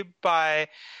purely by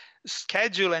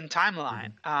schedule and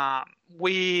timeline.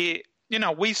 We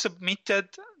submitted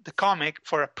the comic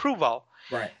for approval,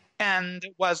 Right. and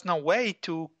there was no way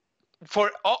to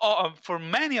for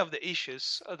many of the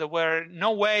issues there were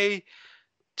no way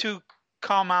to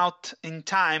come out in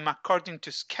time according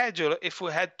to schedule if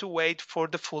we had to wait for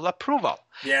the full approval.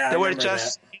 Yeah, they I were remember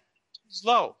just that.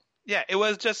 slow. Yeah, it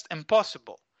was just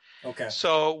impossible. Okay.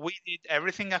 So we did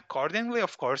everything accordingly.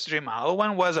 Of course, Dream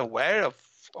Alwan was aware of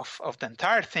the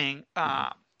entire thing,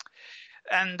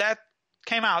 and that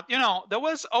came out. There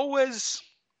was always,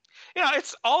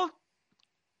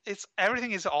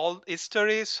 everything is all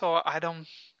history. So I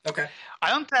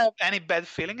don't have any bad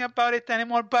feeling about it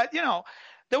anymore. But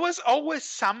there was always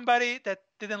somebody that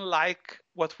didn't like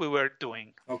what we were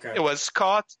doing. Okay. It was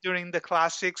Scott during the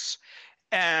classics,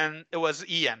 and it was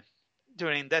Ian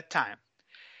during that time.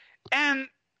 And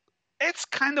it's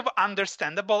kind of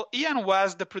understandable. Ian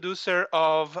was the producer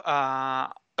of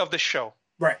the show,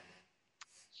 right?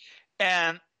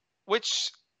 And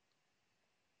which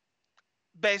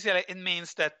basically it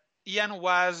means that Ian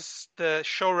was the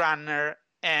showrunner,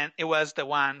 and it was the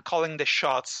one calling the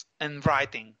shots and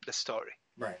writing the story.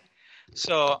 Right.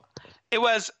 So it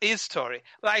was his story.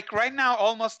 Like right now,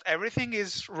 almost everything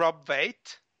is Rob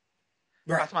Veidt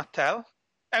at Mattel.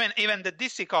 I mean, even the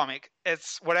DC comic,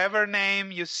 it's whatever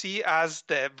name you see as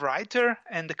the writer,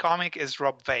 and the comic is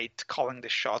Rob Veidt calling the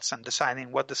shots and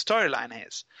deciding what the storyline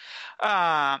is.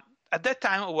 At that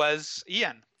time, it was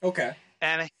Ian. Okay.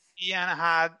 And Ian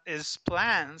had his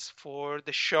plans for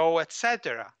the show,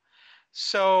 etc.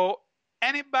 So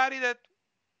anybody that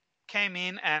came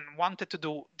in and wanted to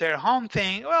do their own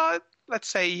thing, well, let's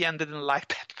say Ian didn't like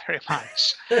that very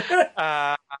much.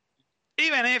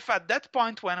 Even if at that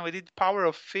point when we did Power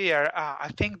of Fear, I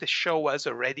think the show was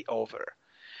already over.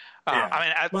 I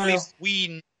mean, at least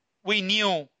we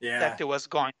knew that it was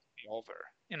going to be over.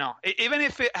 Even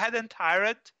if it hadn't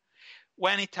aired,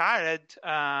 when it aired,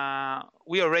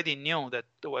 we already knew that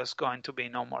there was going to be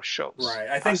no more shows. Right.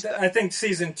 I think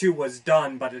season 2 was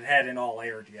done, but it hadn't all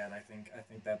aired yet. I think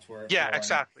that's where. Yeah,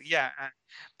 exactly. Yeah.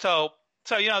 So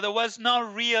there was no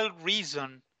real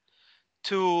reason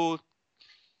to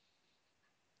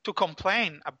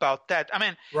complain about that. I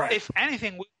mean, if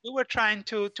anything, we were trying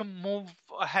to move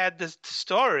ahead the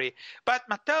story, but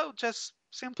Mattel just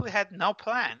simply had no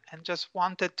plan and just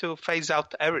wanted to phase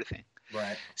out everything.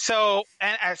 Right. So,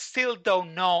 and I still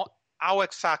don't know how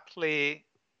exactly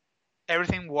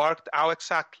everything worked, how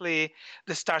exactly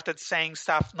they started saying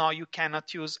stuff. No, you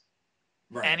cannot use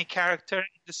any character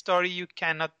in the story. You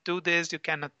cannot do this. You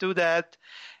cannot do that.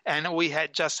 And we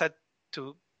had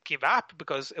to give up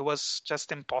because it was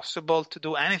just impossible to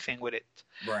do anything with it.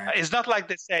 Right. It's not like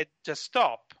they said just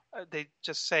stop. They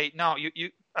just say no. You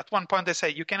at one point they say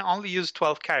you can only use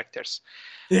 12 characters.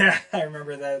 Yeah, I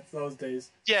remember those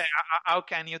days. Yeah, how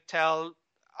can you tell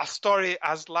a story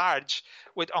as large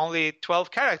with only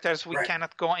 12 characters? We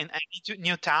cannot go in any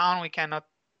new town. We cannot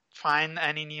find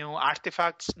any new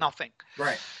artifacts. Nothing.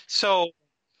 Right. So,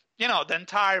 the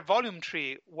entire volume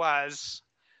 3 was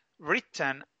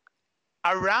written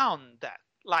around that.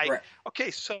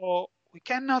 Okay, so we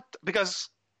cannot, because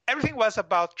everything was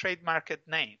about trademarked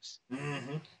names.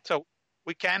 Mm-hmm. So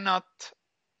we cannot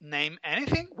name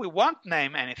anything. We won't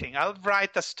name anything. I'll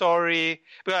write a story.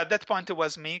 But at that point, it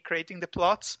was me creating the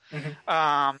plots. Mm-hmm.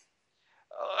 I'll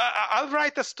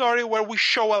write a story where we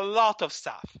show a lot of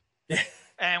stuff.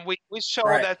 And we show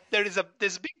that there is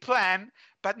this big plan,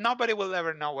 but nobody will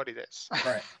ever know what it is.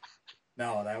 Right.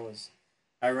 No, that was...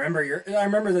 I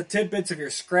remember the tidbits of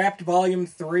your scrapped Volume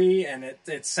 3, and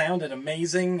it sounded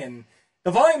amazing, and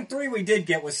the Volume 3 we did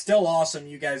get was still awesome.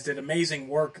 You guys did amazing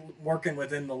work working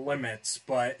within the limits,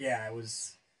 but yeah, it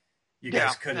was... You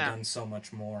guys could have done so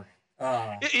much more.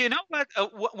 You know what?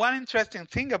 One interesting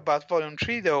thing about Volume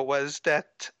 3, though, was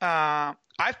that I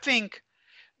think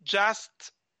just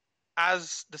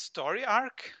as the story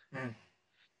arc,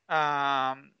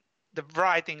 the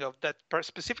writing of that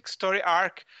specific story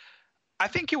arc, I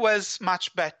think it was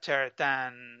much better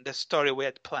than the story we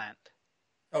had planned.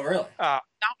 Oh, really? Now,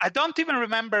 I don't even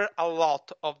remember a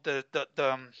lot of the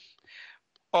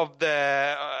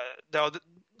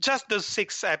just those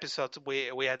 6 episodes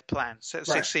we had planned,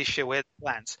 6 issues we had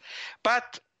plans,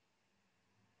 but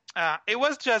it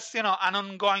was just an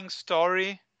ongoing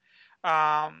story.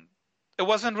 It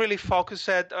wasn't really focused.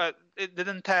 It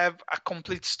didn't have a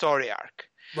complete story arc.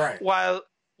 Right. While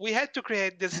we had to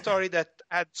create this story that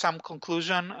had some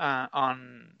conclusion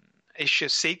on issue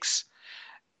 6,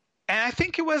 And I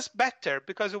think it was better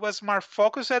because it was more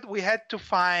focused. We had to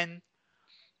find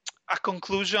a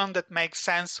conclusion that makes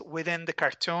sense within the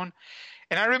cartoon.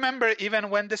 And I remember even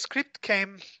when the script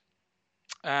came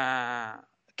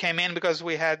in, because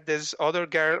we had this other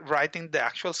girl writing the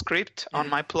actual script on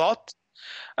my plot,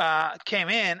 came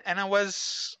in, and I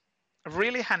was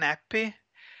really unhappy.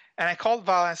 And I called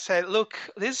Val and said, look,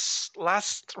 this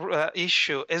last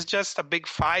issue is just a big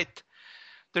fight.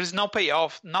 There's no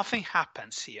payoff. Nothing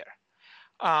happens here.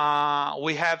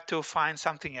 We have to find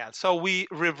something else. So we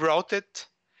rewrote it,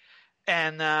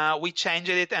 and we changed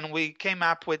it, and we came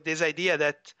up with this idea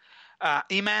that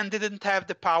He-Man didn't have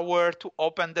the power to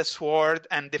open the sword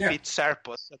and defeat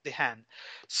Serpus at the end.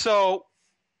 So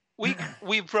we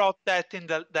wrote that in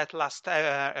that last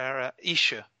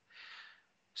issue.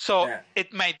 So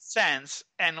it made sense,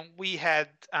 and we had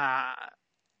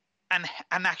an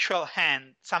actual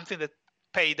hand, something that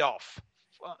paid off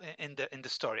in the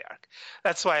story arc.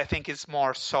 That's why I think it's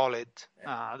more solid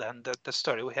than the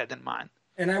story we had in mind.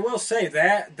 And I will say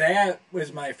that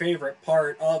was my favorite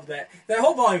part of that. That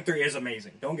whole volume 3 is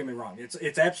amazing. Don't get me wrong;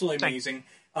 it's absolutely amazing.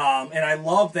 And I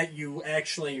love that you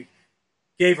actually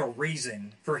gave a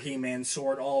reason for He-Man's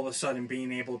sword all of a sudden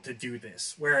being able to do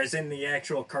this. Whereas in the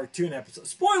actual cartoon episode,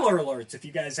 spoiler alerts if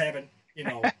you guys haven't,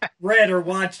 read or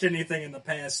watched anything in the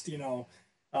past,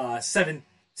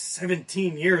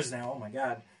 17 years now. Oh my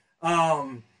God.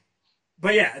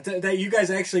 But yeah, that you guys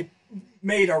actually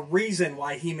made a reason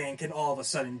why He-Man can all of a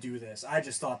sudden do this. I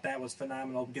just thought that was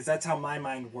phenomenal because that's how my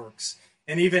mind works.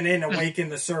 And even in Awaken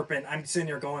the Serpent, I'm sitting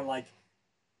here going like,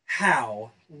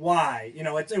 how? Why?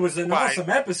 It was an awesome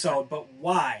episode, but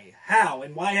why? How?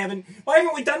 And why haven't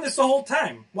we done this the whole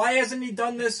time? Why hasn't he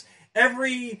done this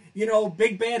every,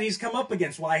 big bad he's come up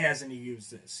against? Why hasn't he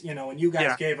used this? And you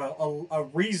guys gave a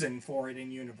reason for it in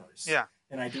universe. Yeah.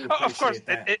 And I do appreciate of course,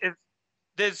 that.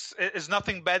 This is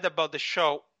nothing bad about the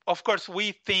show. Of course,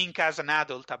 we think as an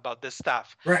adult about this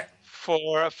stuff. Right.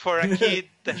 For a kid,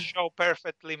 the show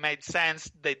perfectly made sense.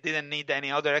 They didn't need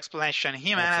any other explanation.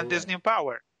 He-Man had this new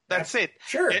power. That's it.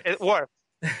 Sure. It worked.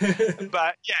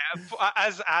 But yeah,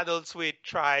 as adults, we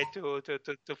try to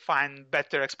find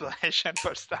better explanation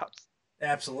for stuff.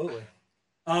 Absolutely.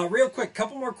 Real quick,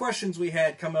 couple more questions we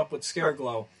had come up with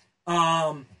Scareglow.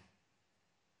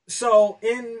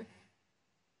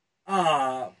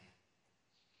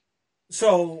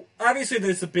 So obviously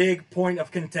there's a big point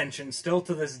of contention still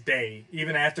to this day,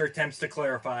 even after attempts to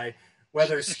clarify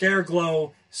whether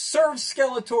Scareglow serves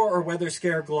Skeletor or whether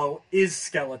Scareglow is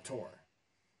Skeletor.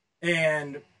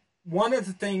 And one of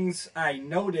the things I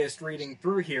noticed reading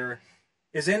through here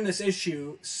is in this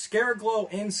issue, Scareglow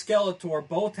and Skeletor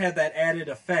both had that added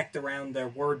effect around their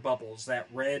word bubbles, that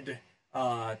red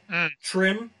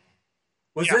trim.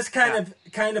 Was this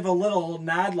kind of a little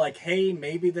nod like, hey,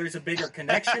 maybe there's a bigger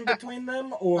connection between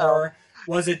them? Or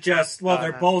was it just,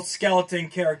 they're both skeleton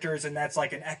characters and that's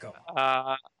like an echo?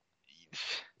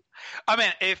 I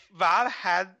mean, if Val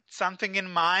had something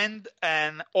in mind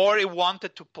or he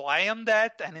wanted to play on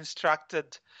that and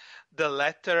instructed the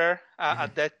letter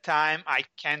at that time, I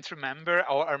can't remember,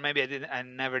 or maybe I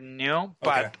never knew.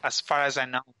 But as far as I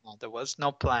know, no, there was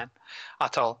no plan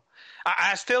at all.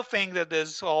 I still think that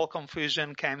this whole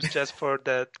confusion came just for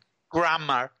the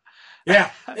grammar. Yeah,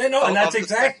 and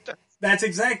that's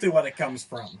exactly what it comes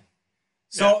from.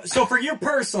 So for you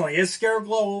personally, is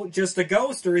Scareglow just a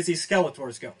ghost, or is he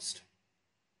Skeletor's ghost?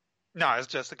 No, it's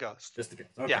just a ghost. Just a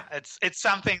ghost. Okay. Yeah, it's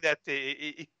something that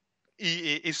he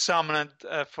is summoned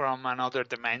from another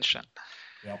dimension.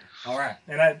 Yep. All right,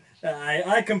 and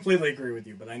I completely agree with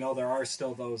you, but I know there are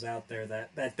still those out there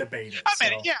that debate it. I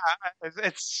mean,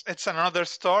 it's another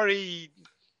story.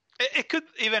 It could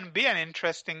even be an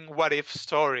interesting what if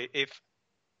story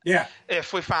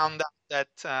if we found out that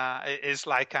it is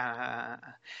like an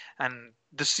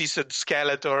deceased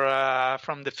Skeletor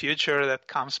from the future that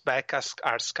comes back as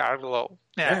Scareglow.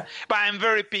 Yeah, but I'm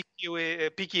very picky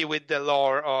with the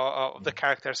lore of the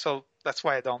character, so that's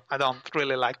why I don't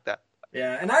really like that.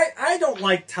 Yeah, and I don't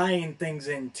like tying things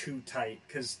in too tight,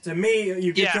 because to me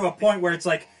you get to a point where it's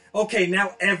like, okay,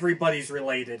 now everybody's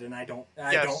related, and I don't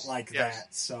like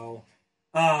that. So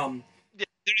there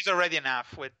is already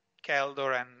enough with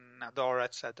Keldor and Adora,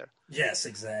 etc. Yes,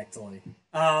 exactly.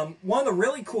 One of the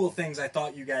really cool things I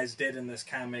thought you guys did in this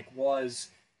comic was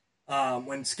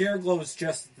when Scareglow's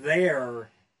just there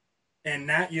and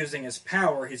not using his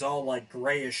power, he's all like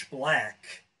grayish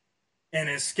black, and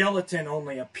his skeleton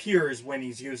only appears when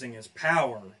he's using his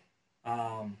power.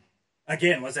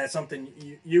 Again, was that something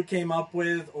you came up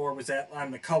with, or was that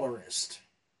on the colorist?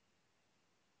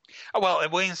 Well,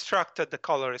 we instructed the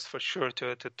colorist for sure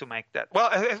to make that. Well,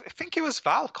 I think it was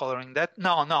Val coloring that.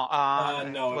 No, No, it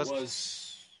it was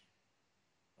was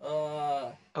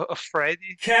uh,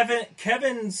 Freddy.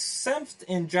 Kevin Senft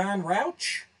and John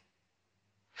Rauch.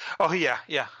 Oh yeah.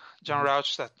 John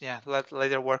Rauch that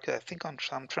later worked I think on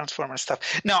some Transformer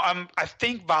stuff. No, I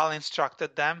think Val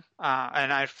instructed them,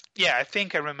 and I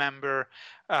think I remember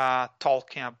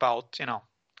talking about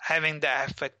having the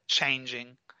effect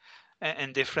changing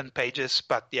in different pages,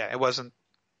 but yeah, it wasn't.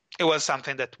 It was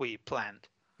something that we planned.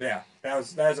 Yeah, that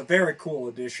was a very cool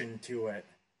addition to it,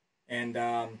 and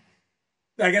I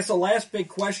guess the last big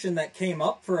question that came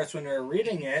up for us when we were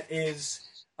reading it is,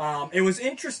 it was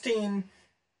interesting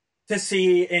to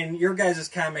see in your guys'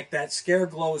 comic that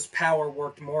Scareglow's power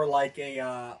worked more like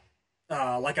a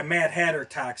Mad Hatter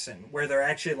toxin, where they're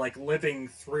actually like living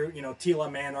through, Teela,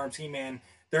 Man-Arms, He-Man,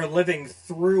 they're living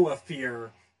through a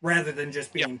fear rather than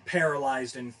just being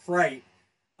paralyzed in fright.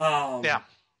 But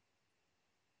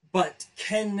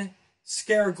can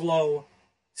Scareglow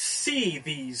see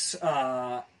these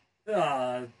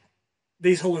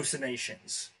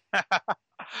hallucinations?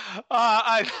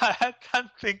 I don't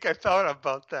think I thought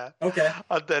about that. Okay.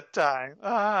 At that time,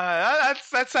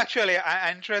 that's actually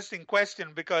an interesting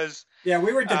question because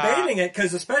we were debating it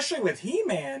because especially with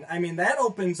He-Man, I mean that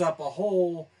opens up a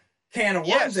whole can of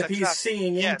worms if he's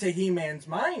seeing into He-Man's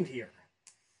mind here.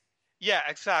 Yeah,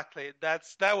 exactly. That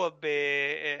will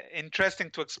be interesting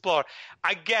to explore.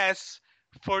 I guess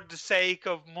for the sake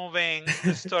of moving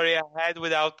the story ahead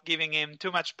without giving him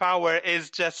too much power is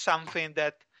just something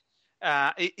that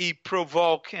he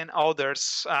provoke in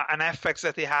others, an effect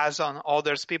that he has on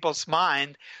others people's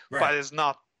mind, but it's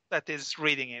not that is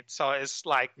reading it. So it's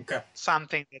like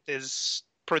something that is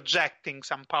projecting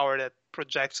some power that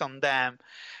projects on them.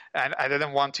 And I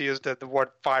didn't want to use the word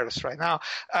virus right now.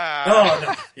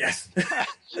 No. Yes.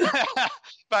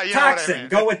 But you toxin. Know what I mean.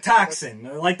 Go with toxin.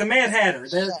 Like the Mad Hatter.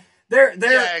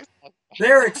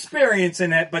 They're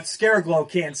experiencing it, but Scareglow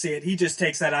can't see it. He just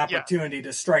takes that opportunity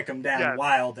to strike them down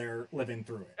while they're living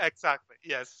through it. Exactly.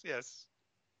 Yes.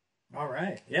 All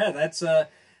right. Yeah, that's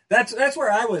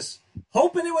where I was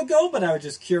hoping it would go, but I was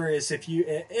just curious if you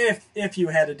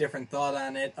had a different thought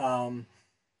on it.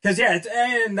 Because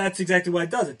and that's exactly what it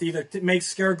does. It either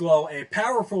makes Scareglow a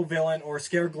powerful villain or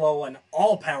Scareglow an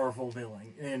all-powerful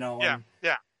villain.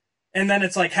 And then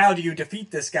it's like, how do you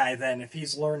defeat this guy then if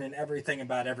he's learning everything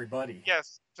about everybody?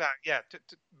 Yes, a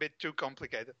bit too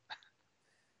complicated.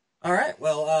 All right.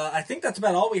 Well, I think that's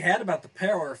about all we had about the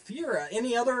Power of Fear.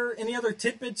 Any other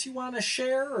tidbits you want to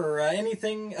share, or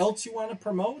anything else you want to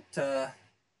promote?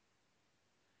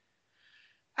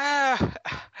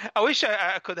 I wish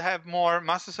I could have more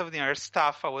Masters of the Earth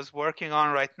stuff I was working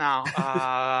on right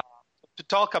now to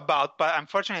talk about, but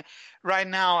unfortunately, right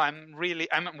now I'm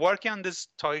working on this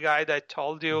toy guide I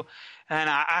told you, and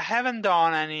I haven't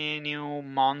done any new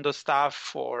Mondo stuff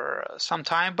for some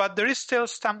time, but there is still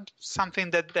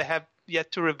something that they have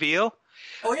yet to reveal.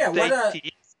 Oh yeah, What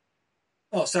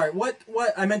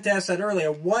I meant to ask that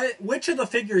earlier. Which of the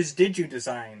figures did you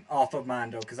design off of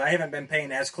Mondo? Because I haven't been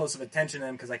paying as close of attention to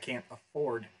them because I can't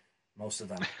afford most of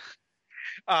them.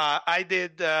 I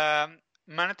did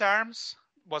Man at Arms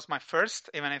was my first,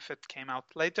 even if it came out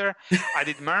later. I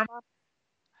did Merman.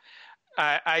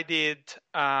 I did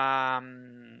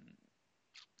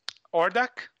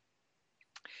Ordak,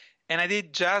 and I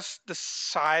did just the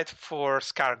scythe for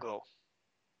Scareglow.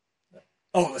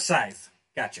 Oh, the scythe.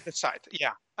 Gotcha. The scythe,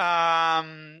 yeah.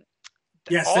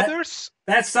 Yes, others.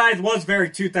 That scythe was very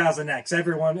 2000X.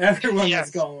 Everyone was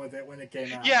going with it when it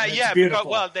came out. Yeah.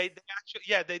 Because,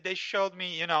 they showed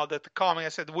me, that the comic. I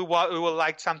said we would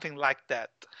like something like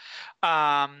that,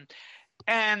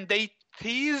 and they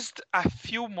teased a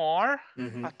few more,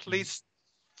 at least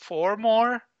 4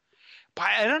 more. But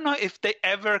I don't know if they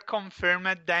ever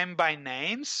confirmed them by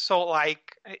names. So,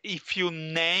 like, if you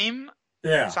name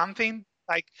something.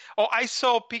 Like, I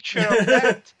saw a picture of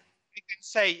that. You can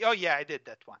say, oh, yeah, I did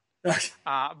that one.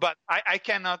 But I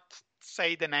cannot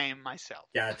say the name myself.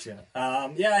 Gotcha.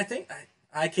 I think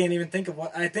I can't even think of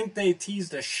what. I think they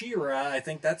teased a She-Ra. I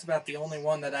think that's about the only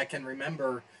one that I can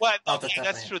remember. Well,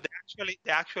 that's true. They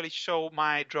actually show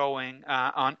my drawing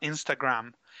on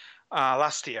Instagram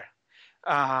last year.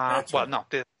 No,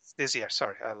 this year.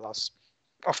 Sorry, I lost.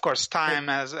 Of course, time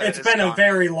it's been gone. A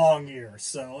very long year,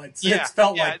 so it's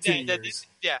felt like 2 years.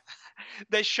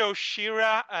 They show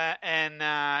She-Ra, and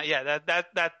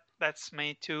that's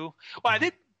me too. Well, I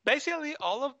did basically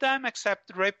all of them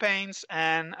except Ray Pains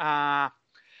and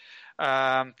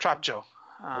Trapjaw,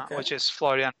 which is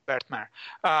Florian Bertmer.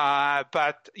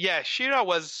 But yeah, She-Ra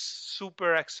was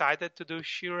super excited to do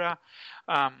She-Ra.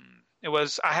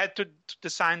 I had to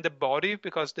design the body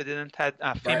because they didn't have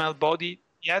a female body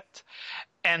yet.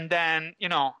 And then,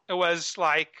 it was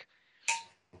like,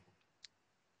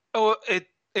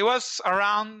 it was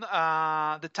around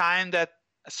the time that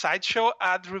Sideshow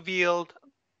had revealed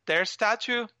their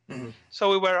statue. Mm-hmm.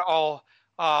 So we were all,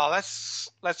 let's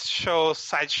show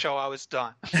Sideshow how it's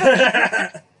done.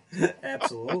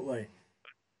 Absolutely.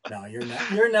 No,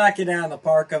 you're knocking it out of the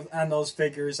park on those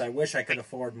figures. I wish I could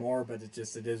afford more, but it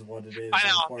is what it is. I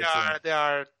know they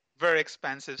are very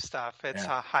expensive stuff. It's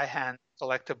a high-end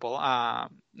collectible.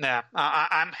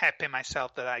 I'm happy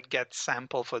myself that I get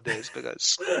sample for this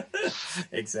because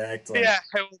exactly. Yeah,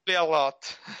 it would be a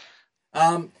lot.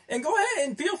 And go ahead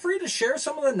and feel free to share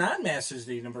some of the non-Masters of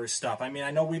the Universe stuff. I mean,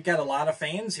 I know we've got a lot of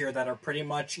fans here that are pretty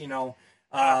much, dabble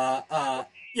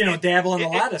in a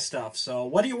lot of stuff. So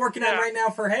what are you working on right now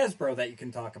for Hasbro that you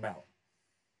can talk about?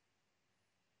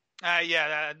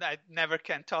 I never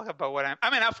can talk about what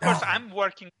of course, I'm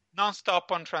working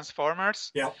nonstop on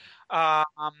Transformers. Yeah.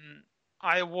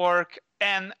 I work,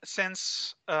 and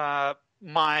since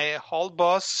my old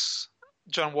boss,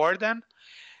 John Warden,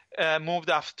 moved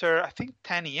after, I think,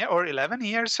 10 years or 11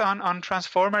 years on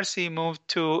Transformers, it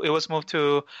was moved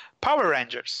to Power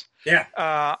Rangers. Yeah.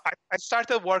 I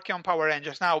started working on Power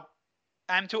Rangers. Now,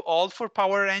 I'm too old for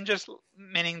Power Rangers,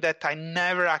 meaning that I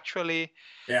never actually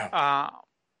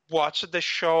watched the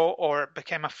show or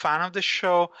became a fan of the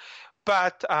show.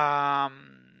 But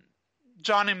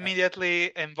John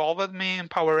immediately involved me in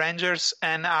Power Rangers,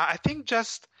 and I think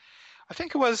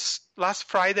it was last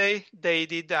Friday they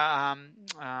did a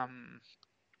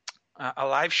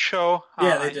live show.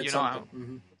 Yeah, they did something.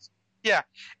 Mm-hmm. Yeah,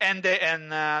 and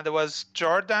there was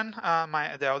Jordan,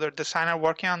 the other designer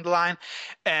working on the line,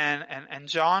 and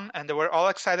John, and they were all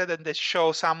excited, and they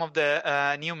show some of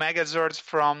the new Megazords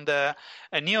from the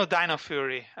new Dino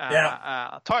Fury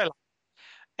toy line,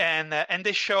 and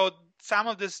they showed some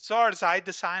of the Zords I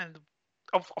designed.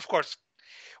 Of course,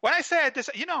 when I say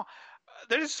this,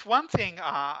 there is one thing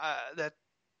that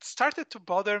started to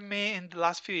bother me in the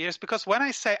last few years, because when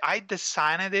I say I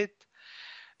designed it,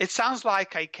 it sounds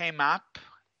like I came up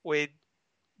with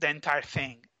the entire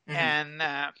thing. Mm-hmm. And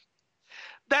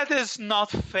that is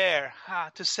not fair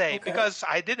to say, because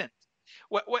I didn't.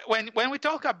 When we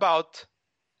talk about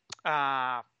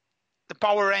the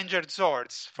Power Ranger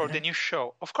Zords for the new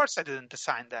show, of course I didn't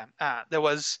design them. There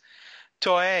was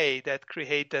Toei that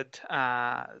created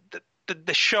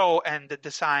the show and the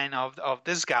design of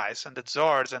these guys and the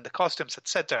Zords and the costumes,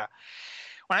 etc.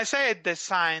 When I say I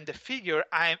designed the figure,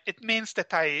 it means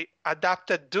that I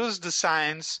adapted those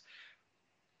designs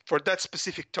for that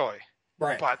specific toy.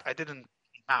 Right. But I didn't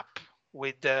map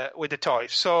with the toy.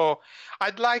 So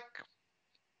I'd like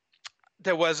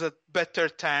there was a better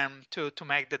term to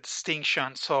make the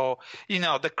distinction. So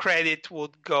the credit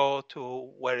would go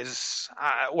to where is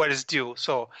due.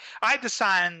 So I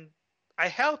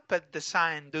helped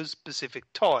design those specific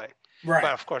toy. Right.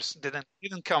 But of course, didn't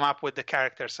come up with the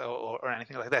characters or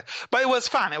anything like that. But it was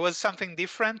fun. It was something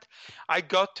different. I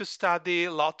got to study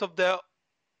a lot of the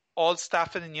old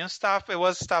stuff and the new stuff. It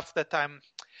was stuff that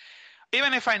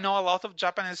even if I know a lot of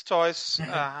Japanese toys,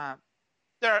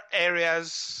 there are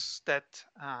areas that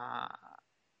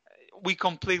we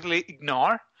completely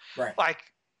ignore. Right. Like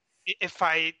if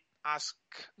I ask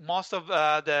most of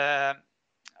the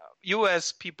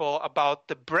U.S. people about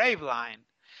the Brave line,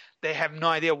 they have no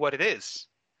idea what it is.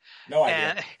 No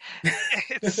idea. And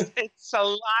it's a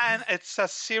line. It's a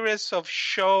series of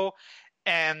show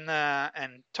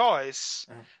and toys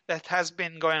that has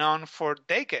been going on for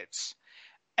decades,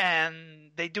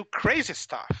 and they do crazy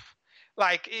stuff.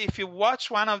 Like if you watch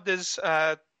one of these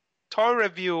toy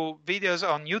review videos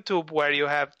on YouTube, where you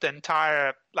have the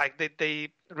entire they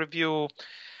review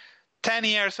 10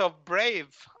 years of Brave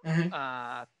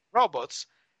robots.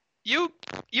 You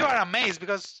are amazed,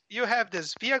 because you have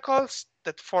these vehicles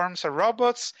that forms a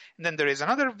robots, and then there is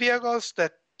another vehicles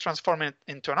that transform it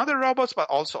into another robots, but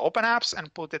also open apps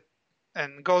and put it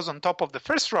and goes on top of the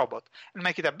first robot and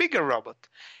make it a bigger robot,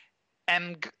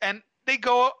 and they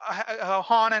go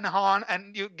on and on,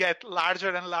 and you get larger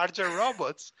and larger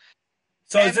robots.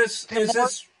 So is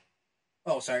this?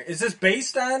 Oh, sorry. Is this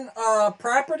based on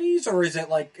properties, or is it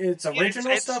like it's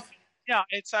original stuff? Yeah,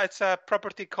 it's a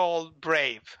property called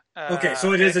Brave. Okay,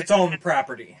 so it is its own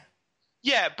property.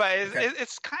 Yeah, but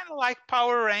it's kind of like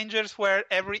Power Rangers, where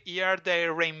every year they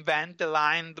reinvent the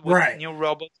line with new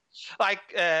robots.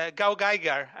 Like Gao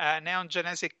Geiger, Neon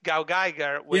Genesis Gao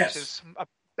Geiger, which is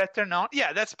better known.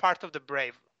 Yeah, that's part of the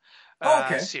Brave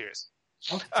series.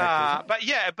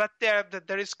 But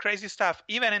there is crazy stuff,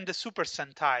 even in the Super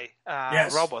Sentai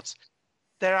robots.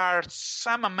 there are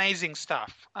some amazing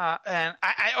stuff, and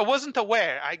I wasn't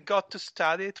aware. I got to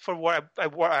study it for what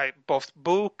I both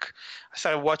book. I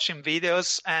started watching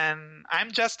videos, and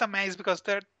I'm just amazed because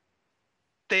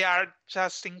they are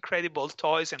just incredible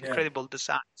toys and incredible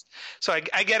designs. So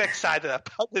I get excited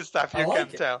about this stuff. You can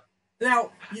tell.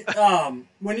 Now,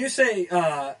 when you say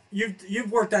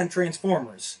you've worked on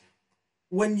Transformers,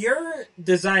 when you're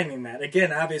designing that,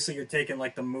 again, obviously you're taking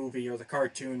like the movie or the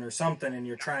cartoon or something, and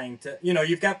you're trying to,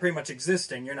 you've got pretty much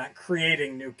existing. You're not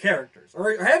creating new characters,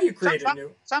 or have you created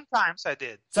new? Sometimes I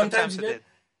did. Sometimes you did.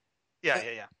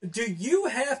 Yeah. Do you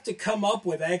have to come up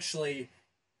with actually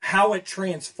how it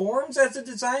transforms as a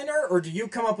designer, or do you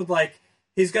come up with like,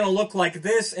 he's going to look like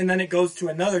this, and then it goes to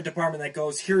another department that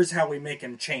goes, here's how we make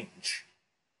him change?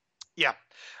 Yeah.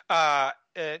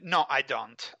 No, I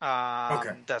don't.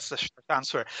 Okay. That's the short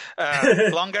answer.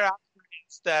 Longer answer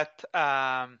is that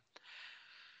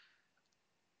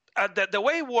the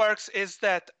way it works is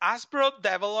that Hasbro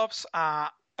develops a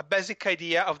basic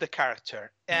idea of the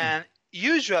character. And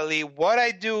usually what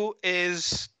I do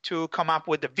is to come up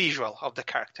with the visual of the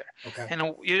character. Okay.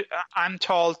 And I'm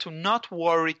told to not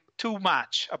worry too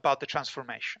much about the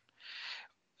transformation.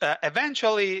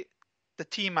 Eventually, the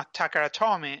team at Takara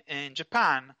Tomy in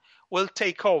Japan will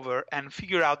take over and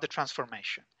figure out the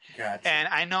transformation. Gotcha. And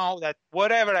I know that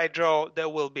whatever I draw, they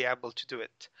will be able to do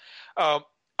it.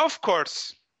 Of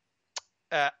course,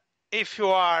 if you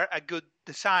are a good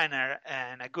designer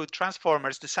and a good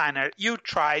Transformers designer, you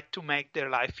try to make their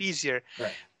life easier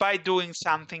by doing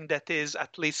something that is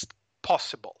at least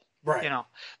possible. Right.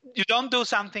 You don't do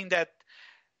something that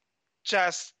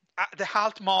just the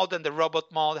HALT mode and the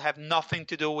robot mode have nothing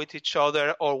to do with each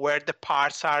other, or where the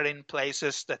parts are in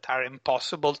places that are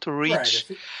impossible to reach.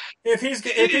 Right. If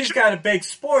he's got a big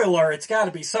spoiler, it's got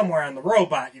to be somewhere on the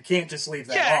robot. You can't just leave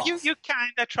that off. Yeah, you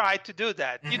kind of try to do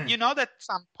that. Mm-hmm. You know that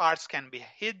some parts can be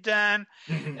hidden,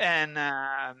 and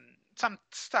some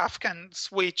stuff can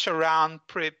switch around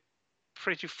pretty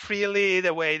freely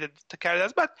the way that the character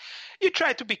does. But you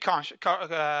try to be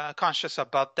conscious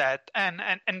about that, and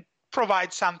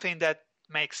provide something that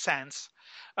makes sense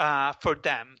for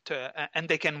them and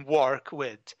they can work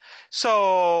with.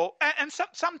 So, and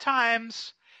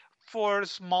sometimes for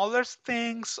smaller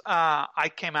things, I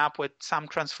came up with some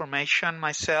transformation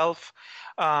myself.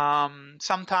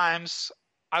 Sometimes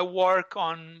I work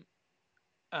on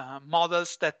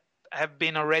models that have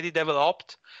been already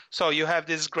developed. So you have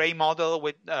this gray model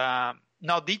with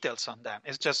no details on them.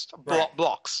 It's just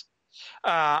blocks.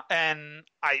 And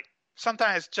I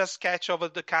sometimes just sketch over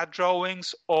the CAD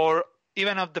drawings or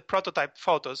even of the prototype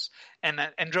photos and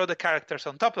draw the characters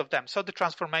on top of them. So the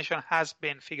transformation has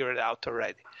been figured out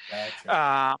already.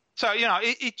 Gotcha. So,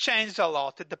 it changes a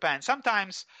lot. It depends.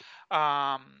 Sometimes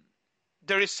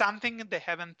there is something they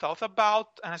haven't thought about.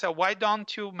 And I said, why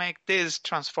don't you make this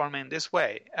transform in this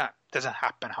way? Doesn't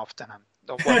happen often. I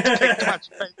don't want to take too much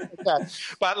credit for that.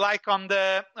 But like on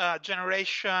the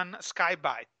Generation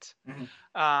Skybite,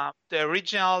 the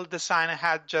original designer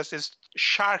had just this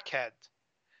shark head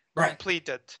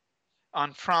completed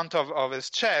on front of his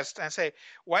chest, and say,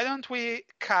 why don't we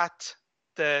cut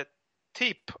the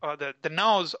tip or the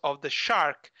nose of the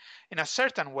shark in a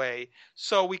certain way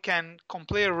so we can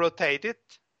completely rotate it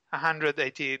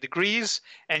 180 degrees,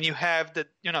 and you have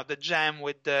the gem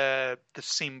with the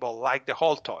symbol like the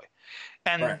whole toy.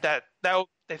 And that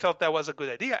they thought that was a good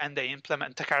idea, and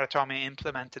Takara Tomy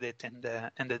implemented it in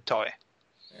the toy.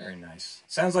 Very nice.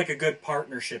 Sounds like a good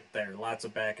partnership there. Lots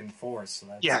of back and forth. So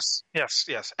that's...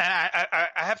 Yes. And I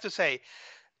have to say,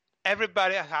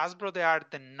 everybody at Hasbro, they are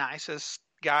the nicest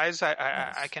guys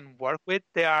I can work with.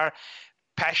 They are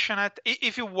passionate.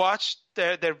 If you watch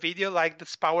their video, like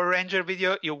this Power Ranger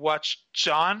video, you watch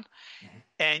John,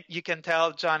 and you can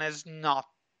tell John is not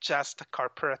just a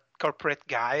corporate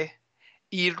guy.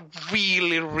 He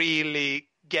really, really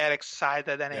get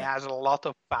excited, and he has a lot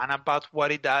of fun about what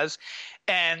he does.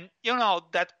 And,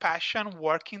 that passion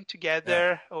working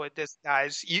together with these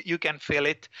guys, you can feel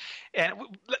it. And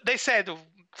they said,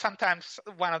 sometimes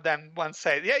one of them once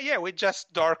said, yeah, we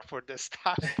just dork for this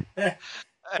stuff.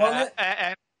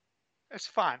 And it's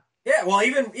fun. Yeah, well,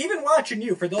 even watching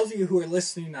you, for those of you who are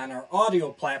listening on our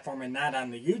audio platform and not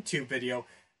on the YouTube video,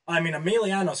 I mean,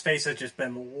 Emiliano's face has just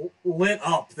been lit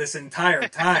up this entire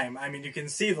time. I mean, you can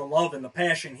see the love and the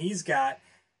passion he's got.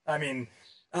 I mean,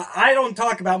 I don't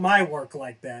talk about my work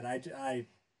like that. I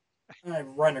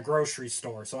run a grocery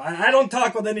store, so I don't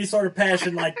talk with any sort of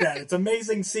passion like that. It's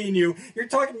amazing seeing you. You're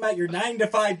talking about your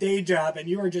 9-to-5 day job, and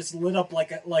you are just lit up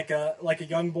like a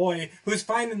young boy who's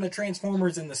finding the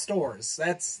Transformers in the stores.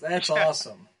 That's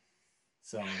awesome.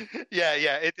 So yeah,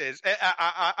 it is.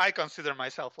 I consider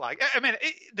myself like, I mean,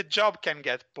 the job can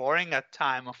get boring at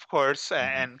time, of course,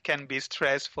 and can be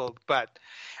stressful. But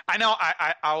I know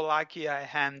how lucky I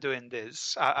am doing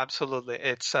this. Absolutely,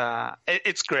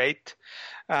 it's great,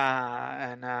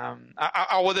 and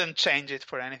I wouldn't change it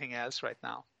for anything else right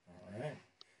now. all right.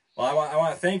 Well, I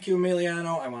want to thank you,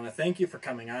 Emiliano. I want to thank you for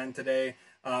coming on today.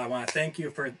 I want to thank you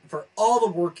for all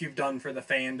the work you've done for the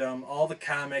fandom, all the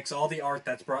comics, all the art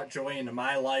that's brought joy into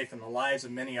my life and the lives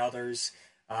of many others.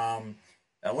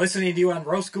 Listening to you on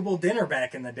Roast Google Dinner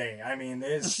back in the day. I mean,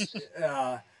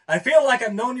 I feel like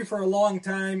I've known you for a long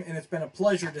time, and it's been a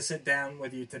pleasure to sit down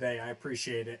with you today. I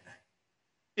appreciate it.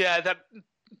 Yeah,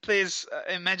 please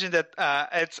imagine that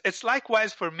it's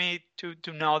likewise for me to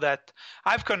know that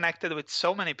I've connected with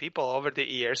so many people over the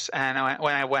years, and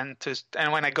when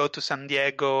I go to San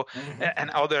Diego and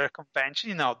other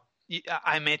conventions,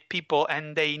 I meet people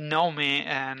and they know me,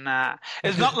 and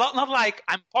it's not like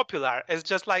I'm popular. It's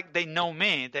just like they know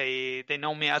me. They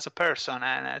know me as a person,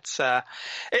 and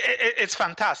it's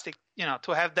fantastic,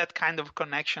 to have that kind of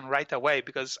connection right away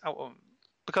because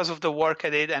of the work I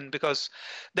did and because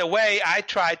the way I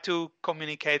try to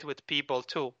communicate with people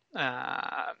too.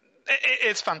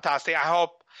 It's fantastic. I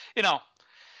hope,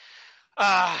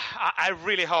 I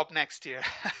really hope next year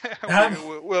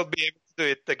we'll be able to do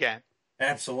it again.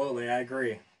 Absolutely, I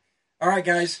agree. All right,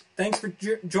 guys. Thanks for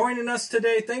joining us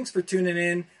today. Thanks for tuning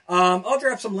in. I'll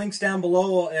drop some links down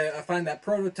below. I find that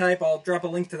prototype. I'll drop a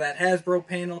link to that Hasbro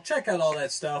panel. Check out all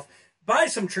that stuff. Buy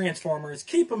some Transformers.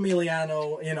 Keep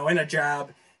Emiliano, in a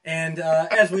job. And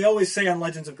as we always say on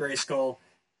Legends of Grayskull,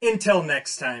 until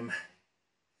next time.